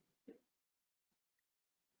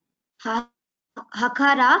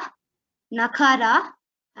 Hakara, nakara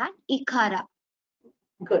and ikara.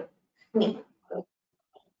 Good. Hni.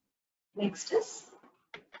 Next is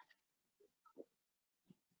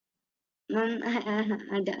Ma'am, I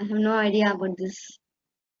have no idea about this.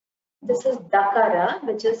 this is dakara,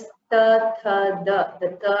 which is the third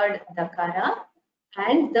dakara,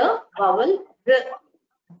 and the vowel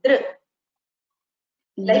dr,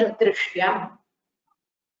 like drishyam.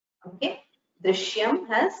 Okay, drishyam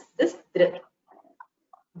has this dr,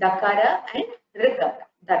 dakara and rikara.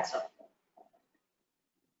 That's all.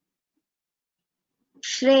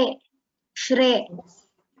 Shre. Shre. Yes.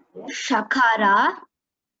 Shakara,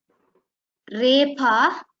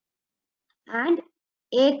 repa and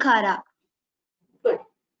ekara. Good.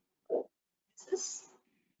 This is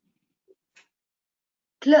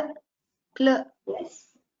Kl. Kl. yes.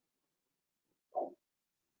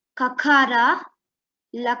 Kakara,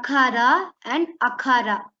 lakara and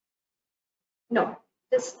akara. No,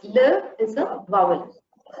 this l is a vowel.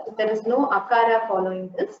 So there is no akara following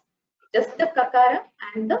this. Just the kakara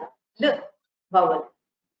and the l vowel.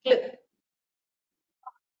 Kl.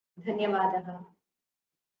 Dhanyavadaha.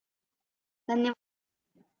 Dhanyavad.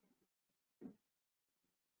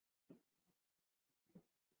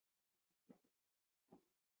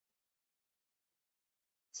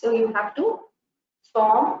 So you have to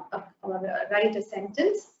form or write a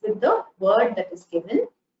sentence with the word that is given.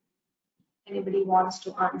 Anybody wants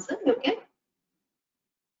to answer, you can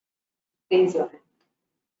raise your hand.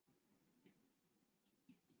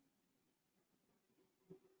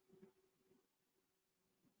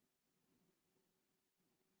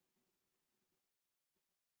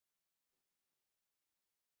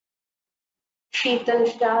 Sheetal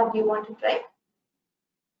Shah, do you want to try?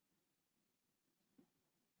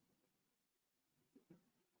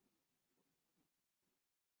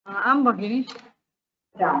 I'm Bhagini.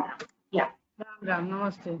 Ram. Yeah. Ram,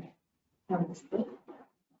 namaste. Namaste.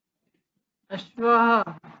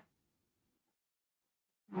 Ashvaha.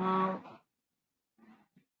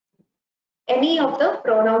 Any of the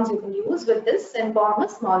pronouns you can use with this and form a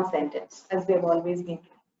small sentence, as we have always been doing.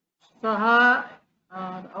 Saha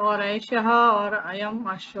or Aishaha or Ayam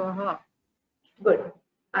Ashvaha. Good.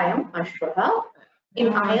 I am Ashwaha.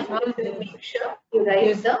 In I am, make sure you write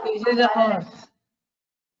This the is a makara. horse.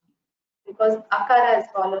 Because akara is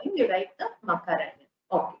following, you write the makara.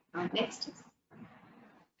 Okay. Next.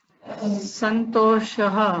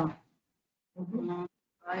 Santoshah.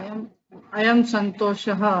 I am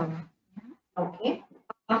Santoshah. Okay.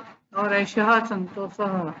 Or Aishah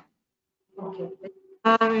Santoshah. Okay.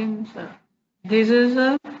 Means this is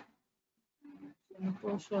a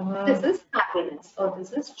Santoshah. This is happiness or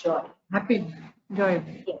this is joy. Happy, joy.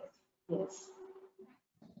 Yes. Yes.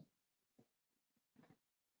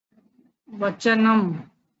 Vachanam.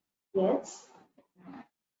 Yes.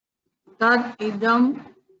 Tad idam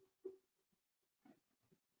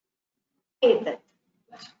Etat.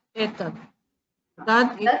 etad.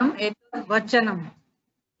 Tad idam etad vachanam.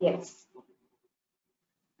 Yes.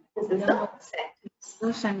 This is the sentence.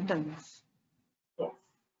 The sentence. Yes.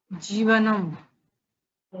 Jivanam.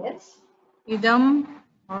 Yes. Idam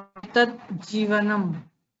or tat jivanam.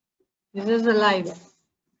 This is the life.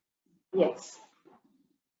 Yes.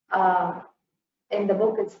 In the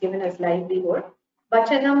book, it's given as livelihood.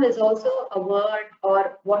 Vachanam is also a word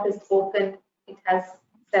or what is spoken. It has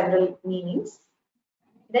several meanings.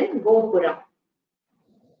 Then Gopuram.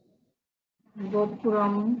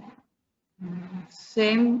 Gopuram.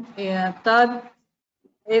 Same. Tad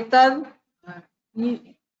etad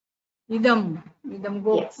idam. Idam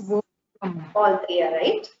Yes. gopuram. All three are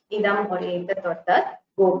right. Idam or etat or tat.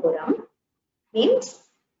 Gopuram means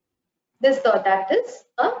this or that is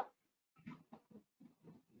a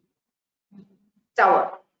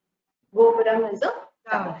tower. Gopuram is a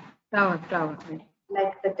tower. Tower.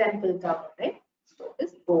 Like the temple tower, right? So it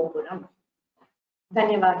is Gopuram.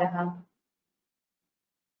 Dhanyavadaha.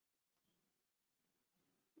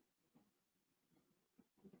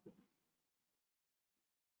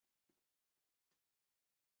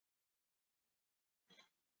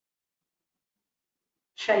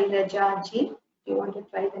 Shailaja ji, do you want to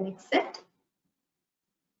try the next set?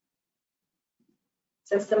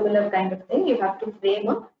 It's a similar kind of thing. You have to frame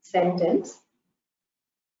a sentence.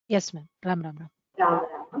 Yes, ma'am. Ram Ram Ram. Ram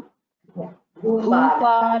Rama. Yeah.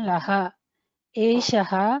 Bhupalaha.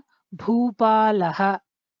 Eshaha Bhupalaha.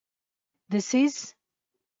 This is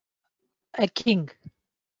a king.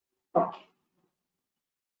 Okay.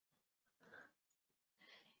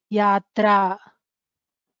 Yatra.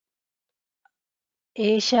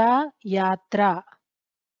 Esha Yatra.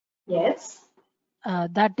 Yes.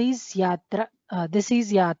 That is Yatra. This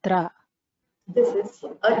is Yatra. This is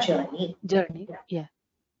a journey. Journey. Yeah. Yeah.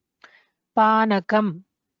 Panakam.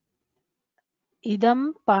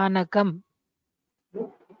 Idam Panakam.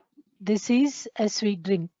 This is a sweet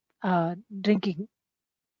drink. Drinking.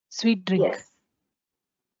 Sweet drink. Yes.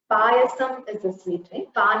 Payasam is a sweet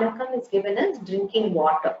drink. Panakam is given as drinking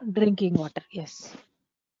water. Drinking water. Yes.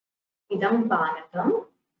 Idam Panakam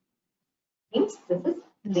means this is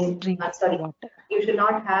This drink sorry. water. You should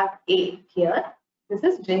not have a here. This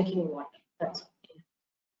is drinking water. That's it.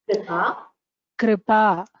 Kripa.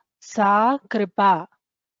 Kripa. Sa Kripa.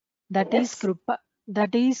 That is Yes. Kripa.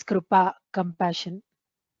 That is Kripa. Compassion.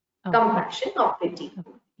 Compassion or pity.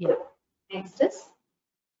 Yeah. Good. Next is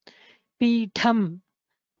Peetham.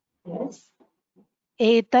 yes.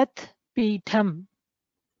 Etat Peetham.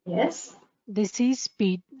 Yes. This is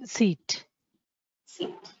seat.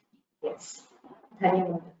 Seat. Yes.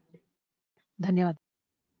 Dhanyavad. Dhanyawad.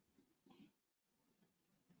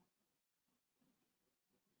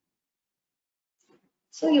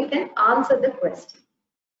 So you can answer the question.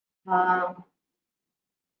 For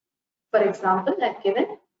example, I've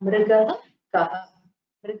given Mrigaha Kaha.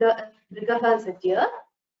 Mrigaha is a deer.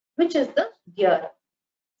 Which is the deer?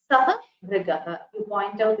 Saha Mrigaha. You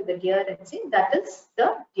point out to the deer and say that is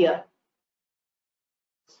the deer.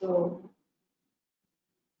 So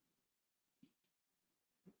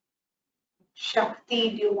Shakti,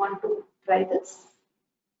 do you want to try this?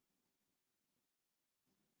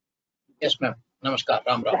 Yes, ma'am. Namaskar.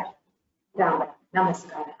 Ram Ram. Ram.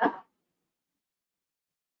 Namaskara.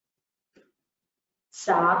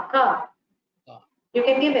 Saka. You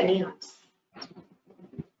can give any answer.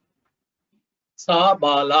 Sa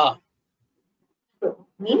Bala.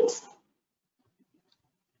 Means?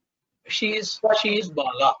 She is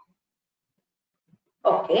Bala.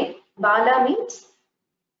 Okay. Bala means?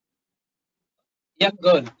 Young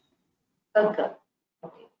girl. A girl.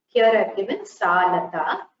 Okay. Here I've given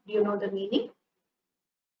Salata. Do you know the meaning?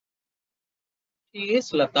 She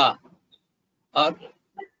is Lata.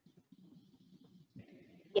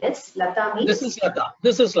 Yes, Lata means? This is Lata.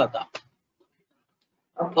 This is Lata.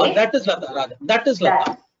 Okay. That is Lata, rather. That is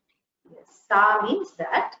Lata. That. Yes. Sa means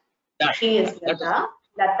that. That. She is Lata.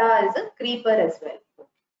 Lata is a creeper as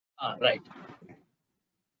well. Right.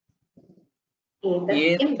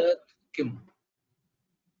 Etat Kim.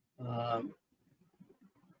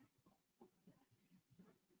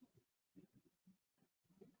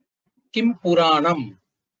 Kim Puranam.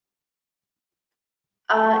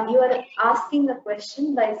 You are asking a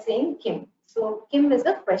question by saying Kim. So Kim is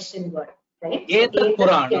a question word, right? So, Etat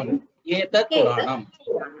Puranam. Kim. Etat Puranam.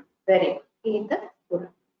 Puranam. Very good. Etat Puranam.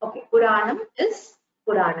 Okay, Puranam is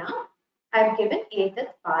Purana. I have given Etat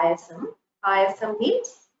Payasam. Payasam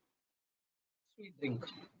means Sweet drink.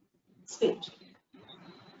 sweet.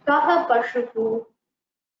 Kaha Pashuhu.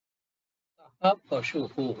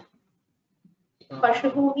 Pashuhu.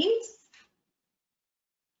 Pashuhu means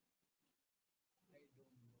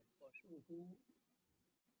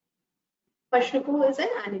Pashuhu is an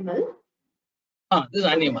animal. This is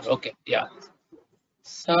animal. Okay. Yeah.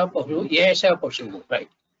 Sa Pashu. Yesha Pashuhu. Right.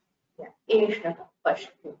 Yeah, Esha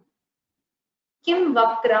Pashuhu. Kim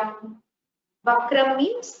Vakram. Vakram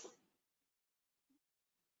means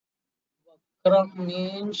Vakram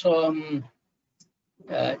means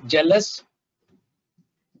jealous.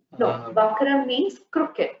 no. Vakram means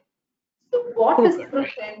crooked. So what is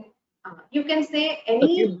crooked? You can say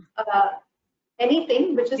anything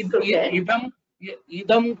which is crooked. Idam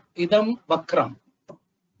Vakram.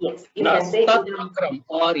 Yes, you can say Tat idam. Vakram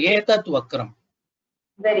or Etat Vakram.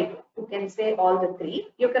 Very good. You can say all the three.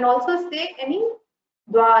 You can also say any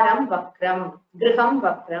Dwaram Vakram, Griham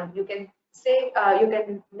Vakram. You can say, you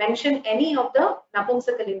can mention any of the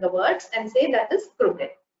Napumsakalinga words and say that is crooked.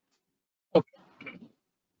 Okay.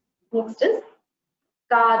 Next is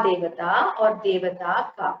Ka Devata or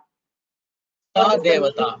Devata Ka. Ka What is the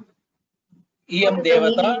Devata. meaning? Iyam What is the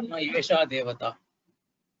Devata. meaning? No, Yesha Devata.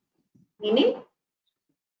 Meaning?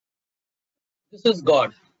 This is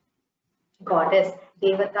God. Goddess.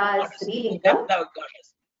 Devata is Sri Linga. Goddess.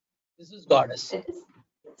 This is goddess. It is.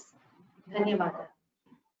 Yes. Dhanyavada.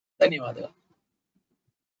 Dhanyavada.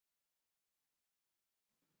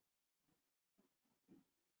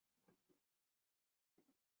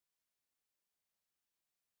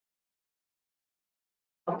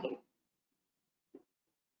 Okay.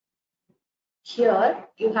 Here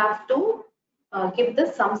you have to give the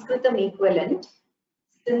Sanskritam equivalent.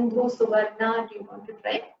 Sindhu Suvarna, do you want to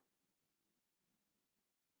try?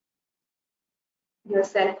 You're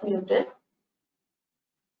self-muted.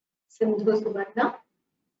 Sindhu Suvarna.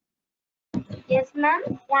 Yes,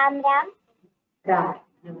 ma'am. Ram Ram. Ram.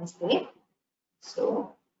 Namaste.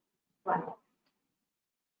 So, one.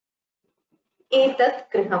 Etat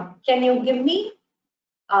Griham. Can you give me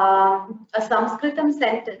a Sanskritam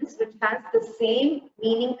sentence which has the same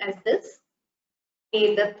meaning as this?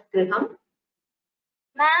 Etat Griham.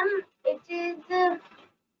 Ma'am, it is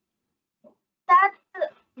Tat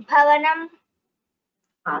Bhavanam.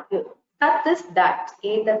 Tat is that.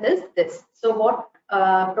 Etat is this. So, what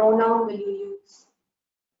pronoun will you use?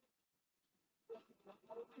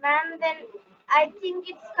 Ma'am, then I think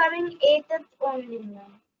it's coming Etat only,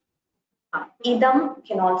 ma'am. Idam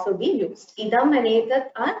can also be used. Idam and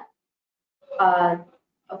etat are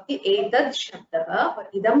of the etat shabda or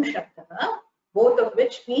idam shabda, both of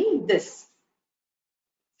which mean this.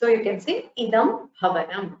 So you can say idam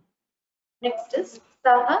bhavanam. Next is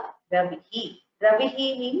saha ravihi.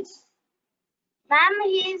 Ravihi means Ma'am,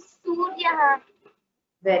 he is Surya.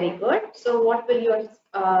 very good. So what will your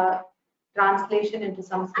translation into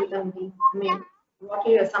Sanskritam be? I mean, what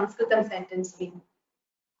will your Sanskritam sentence be?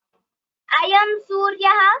 I am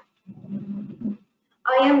Surya.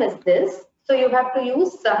 I am is this. So you have to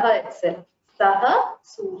use saha itself. Saha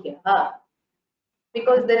surya.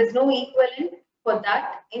 Because there is no equivalent for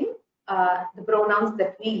that in the pronouns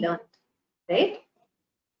that we learned. Right?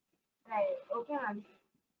 Right. Okay, ma'am.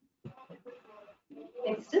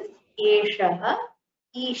 Next is eshaha,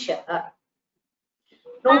 ishaha.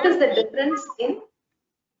 Notice the difference in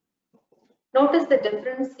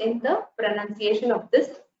the pronunciation of this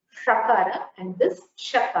shakara and this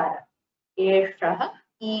shakara. Eshaha,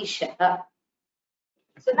 ishaha.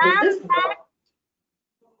 So this is God.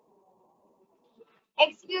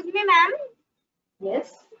 Excuse me, ma'am.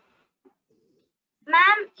 Yes.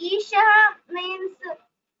 Ma'am, Isha means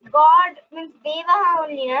God, means Deva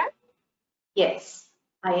only, na? Yes.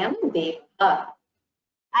 I am Deva.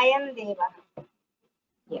 I am Deva.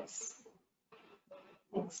 Yes.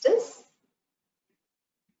 Next is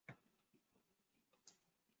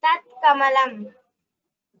Tat Kamalam.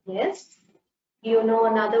 yes. Do you know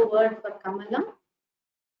another word for Kamalam?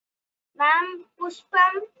 Ma'am,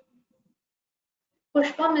 Pushpam.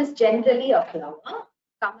 Pushpam is generally a flower.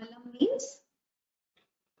 Kamalam means?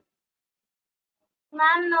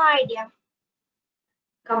 Ma'am, no idea.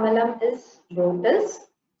 Kamalam is lotus.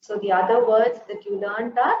 So the other words that you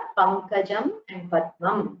learned are Pankajam and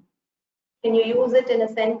Padmam. Can you use it in a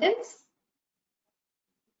sentence?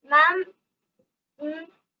 Ma'am,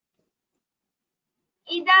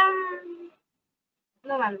 Idam.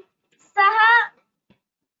 No, ma'am. Saha.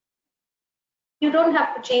 You don't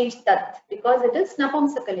have to change tat because it is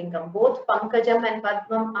napumsakalingam. Both pankajam and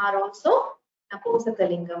padmam are also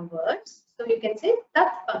napumsakalingam words. So you can say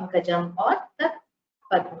tat pankajam or tat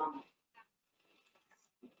padmam.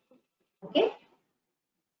 Okay.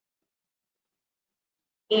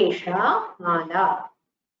 Esha mala.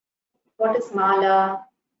 What is mala?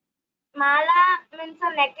 Mala means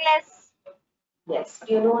a necklace. Yes.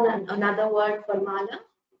 Do you know another word for mala?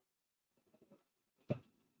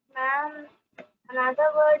 Ma'am, another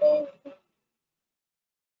word is.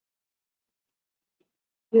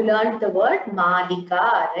 You learned the word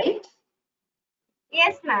malika, right?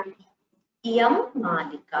 Yes, ma'am. Iyam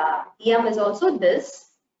malika. Iyam is also this.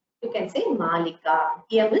 You can say malika.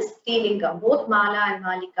 Iyam is strilingam. Both mala and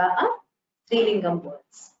malika are strilingam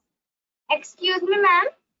words. Excuse me, ma'am.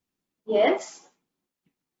 Yes.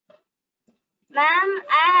 Ma'am,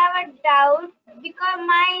 I have a doubt because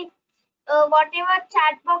my whatever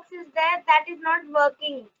chat box is there, that is not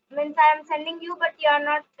working. Means I am sending you, but you are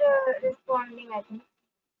not responding, I think.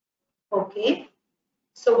 Okay.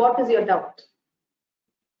 So what is your doubt?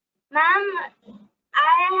 Ma'am,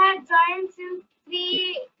 I had joined since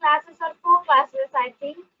 3 classes or 4 classes, I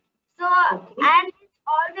think. So, Okay. and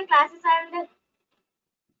all the classes, and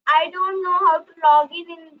I don't know how to log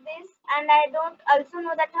in this, and I don't also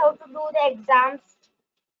know that how to do the exams.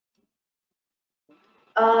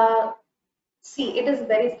 See, it is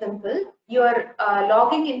very simple. You are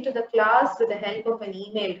logging into the class with the help of an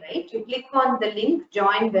email, right? You click on the link,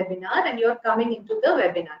 join webinar, and you're coming into the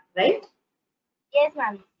webinar, right? Yes,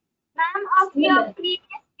 ma'am. Ma'am, of your Similar.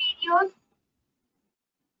 previous videos.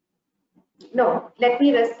 No, let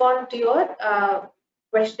me respond to your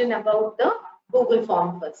question about the Google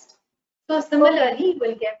form first. So similarly, you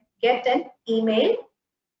will get an email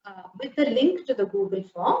with the link to the Google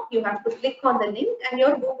form. You have to click on the link and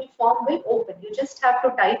your Google form will open. You just have to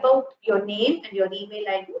type out your name and your email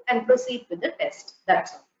ID and proceed with the test.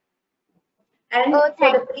 That's all. And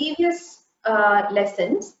for the previous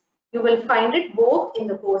lessons, you will find it both in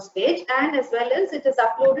the course page and as well as it is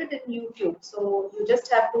uploaded in YouTube. So you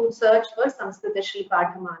just have to search for Samskritasri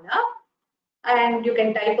Pathamala and you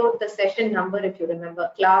can type out the session number if you remember,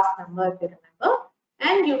 class number if you remember,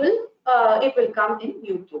 and you will it will come in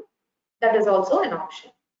YouTube. That is also an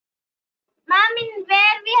option. Ma'am, in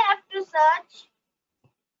where we have to search?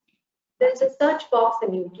 There is a search box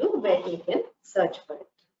in YouTube where you can search for it.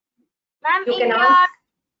 Ma'am, You in can your... ask.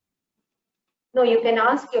 No, you can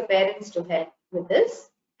ask your parents to help with this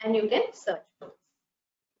and you can search for it.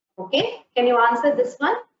 Okay, can you answer this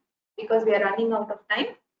one? Because we are running out of time.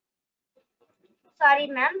 Sorry,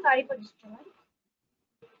 ma'am. Sorry for disturbing.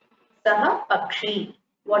 Saha Pakshi.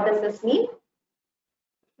 What does this mean?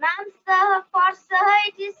 Ma'am, for Saha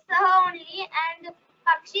it is Saha only, and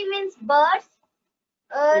Pakshi means birds.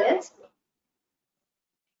 Yes.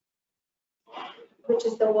 Which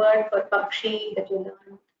is the word for Pakshi that you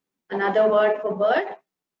learned? Another word for bird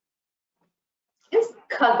is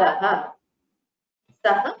Khagaha.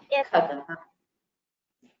 Saha Yes. Khagaha.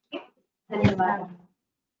 Okay. Dhanyawad.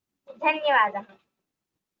 Dhanyawad.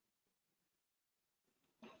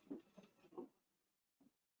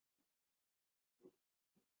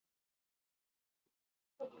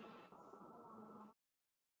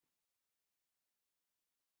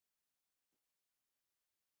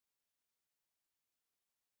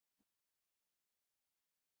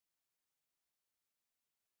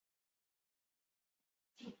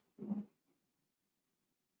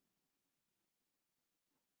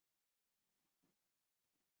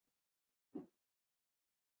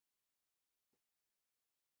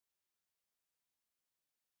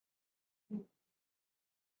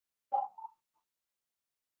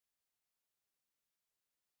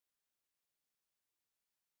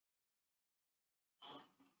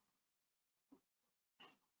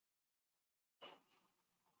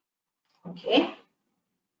 Okay.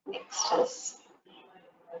 Next is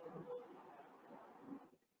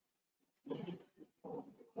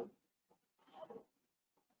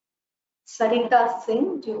Sarita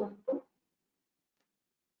Singh. Do you want to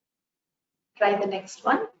try the next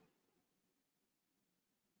one?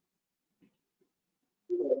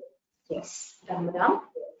 Yes. Ram.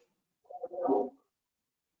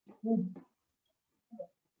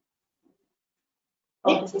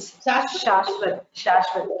 Oh, this is Shashwat.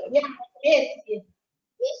 Shashwat. Yeah. Yes. Yes.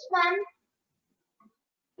 This one.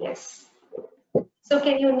 Yes. So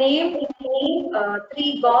can you name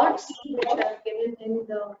 3 gods which are given in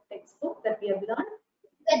the textbook that we have learned?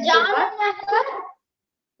 Gajananaha.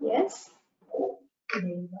 Yes.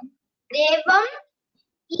 Devam.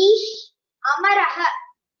 Ish. Amaraha.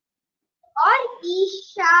 or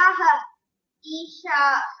Ishaha.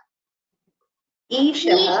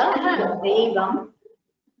 Ishaha and Devam.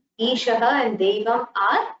 Ishaha and Devam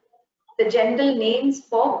are the general names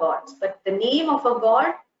for gods. But the name of a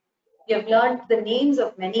god, you have learned the names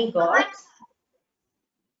of many gods.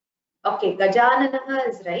 Okay, Gajananaha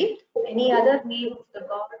is right. Any other name of the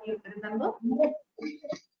god you remember?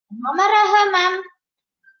 Amaraha, ma'am.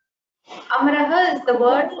 Amaraha is the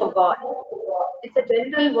word for God. It's a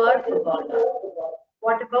general word for God.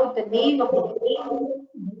 What about the name of the king?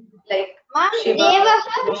 Like Ma'am, Shiva,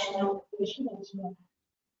 Devaha. Vishnu,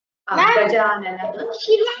 Ma'am, Gajananaha,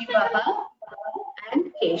 Shivaha, and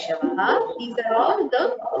Keshavaha. These are all the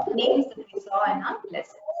names that we saw in our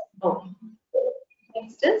lesson. Okay.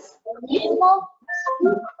 Next is name of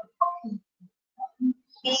the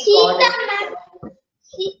Sita, goddess. ma'am.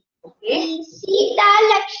 Okay. Sita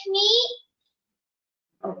Lakshmi.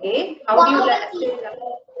 Okay. How do you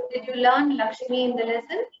did you learn Lakshmi in the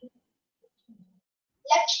lesson?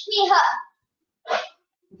 Lakshmiha.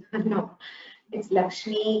 No, it's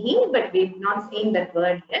Lakshmi, but we've not seen that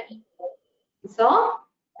word yet. So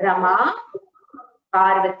Rama,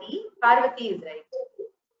 Parvati. Parvati is right.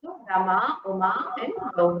 So Rama, Uma, and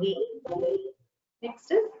Gauri.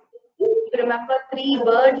 Next is, you remember 3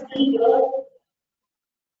 birds.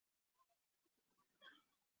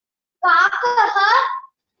 Kakaha.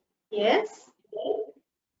 Yes.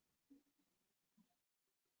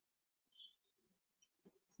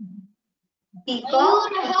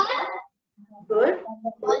 Peacock. Mayuraha. Good.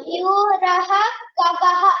 Mayuraha.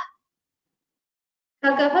 Kagaha.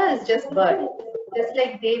 Khagaha is just bird. Just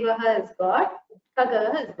like Devaha is God,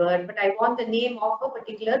 Khagaha is bird. But I want the name of a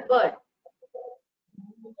particular bird.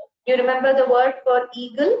 You remember the word for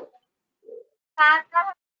eagle?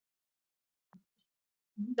 Kaka.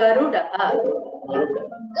 Garudaha.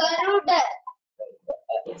 Garuda.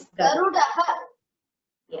 Yes, Garuda. Garudaha.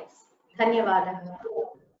 Yes. Dhanyavadaha.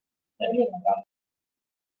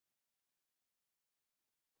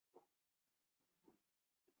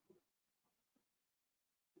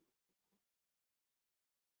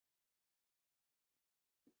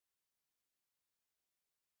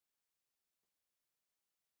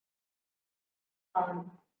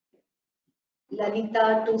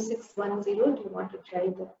 Lalita 2610, do you want to try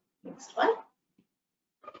the next one?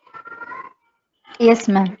 Yes,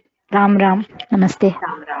 ma'am. Ram Ram. Namaste.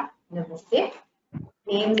 Ram Ram. Namaste.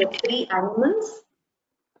 Names of 3 animals.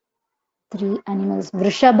 3 animals.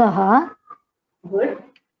 Vrishabha, Good.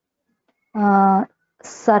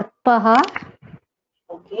 Sarpaha,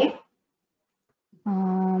 Okay.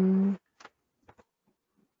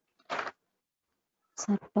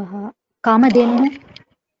 Sarpaha, Kamadhenu.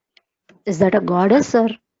 Is that a goddess or?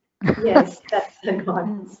 Yes, that's the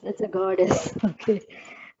goddess. That's a goddess. Okay.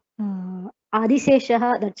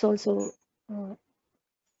 Adiseshaha, that's also.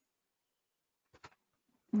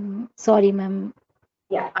 Sorry, ma'am.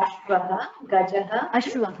 Yeah, Ashvaha, Gajaha,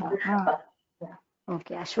 Ashvaha. Vrishabha. Yeah.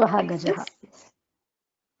 Okay, Ashvaha, Next Gajaha. is,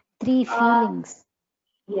 3 feelings.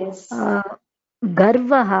 yes.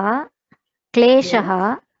 Garvaha,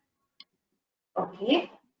 Kleshaha,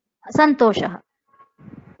 Okay. Santoshaha.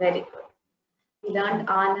 Very good. We learned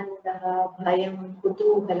Anandaha, Bhayam,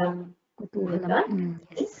 Kutuhalam. Kutuhalam.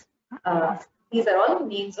 Yes. These are all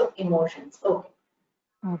names of emotions. Okay.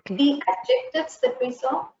 Okay. The adjectives that we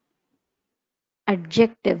saw.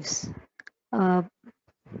 Adjectives.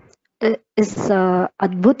 Is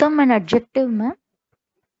Adbhutam an adjective, ma'am?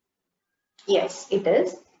 Yes, it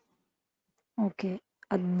is. Okay.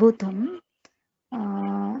 Adbhutam.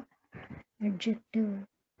 Adjective.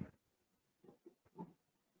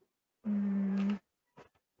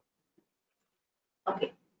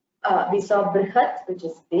 Okay. We saw Brihat, which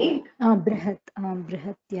is big. Brihat.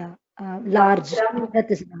 Brihat, yeah. Large. Brihat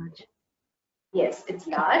is large. Yes, it's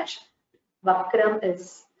large. Vakram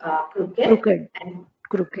is crooked. Crooked. And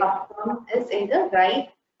Crooked. Vakram is either right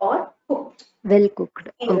or cooked. Well cooked.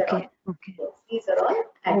 These are Okay. all, Okay. yes, these are all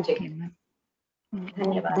adjectives. Okay, ma'am.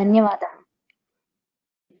 Dhanyavad. Dhanyavada.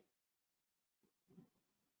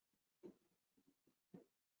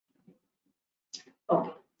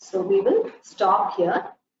 Okay, so we will stop here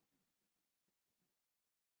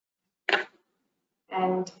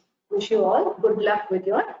and wish you all good luck with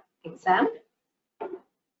your exam.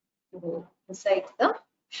 We will recite the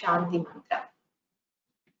Shanti Mantra.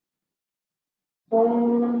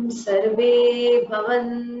 Om Sarve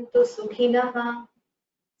Bhavantu Sukhinah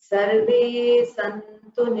Sarve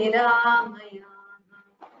Santu Niramayah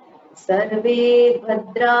Sarve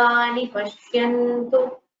Bhadrani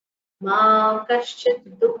Pashyantu Ma Kaschit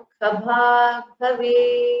Dukkha Bhag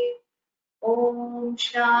Bhave Om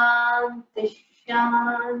Shanti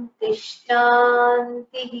शान्तिः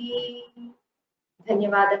शान्तिः।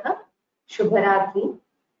 धन्यवादः। शुभरात्रि।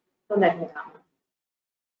 पुनर्मिलामः।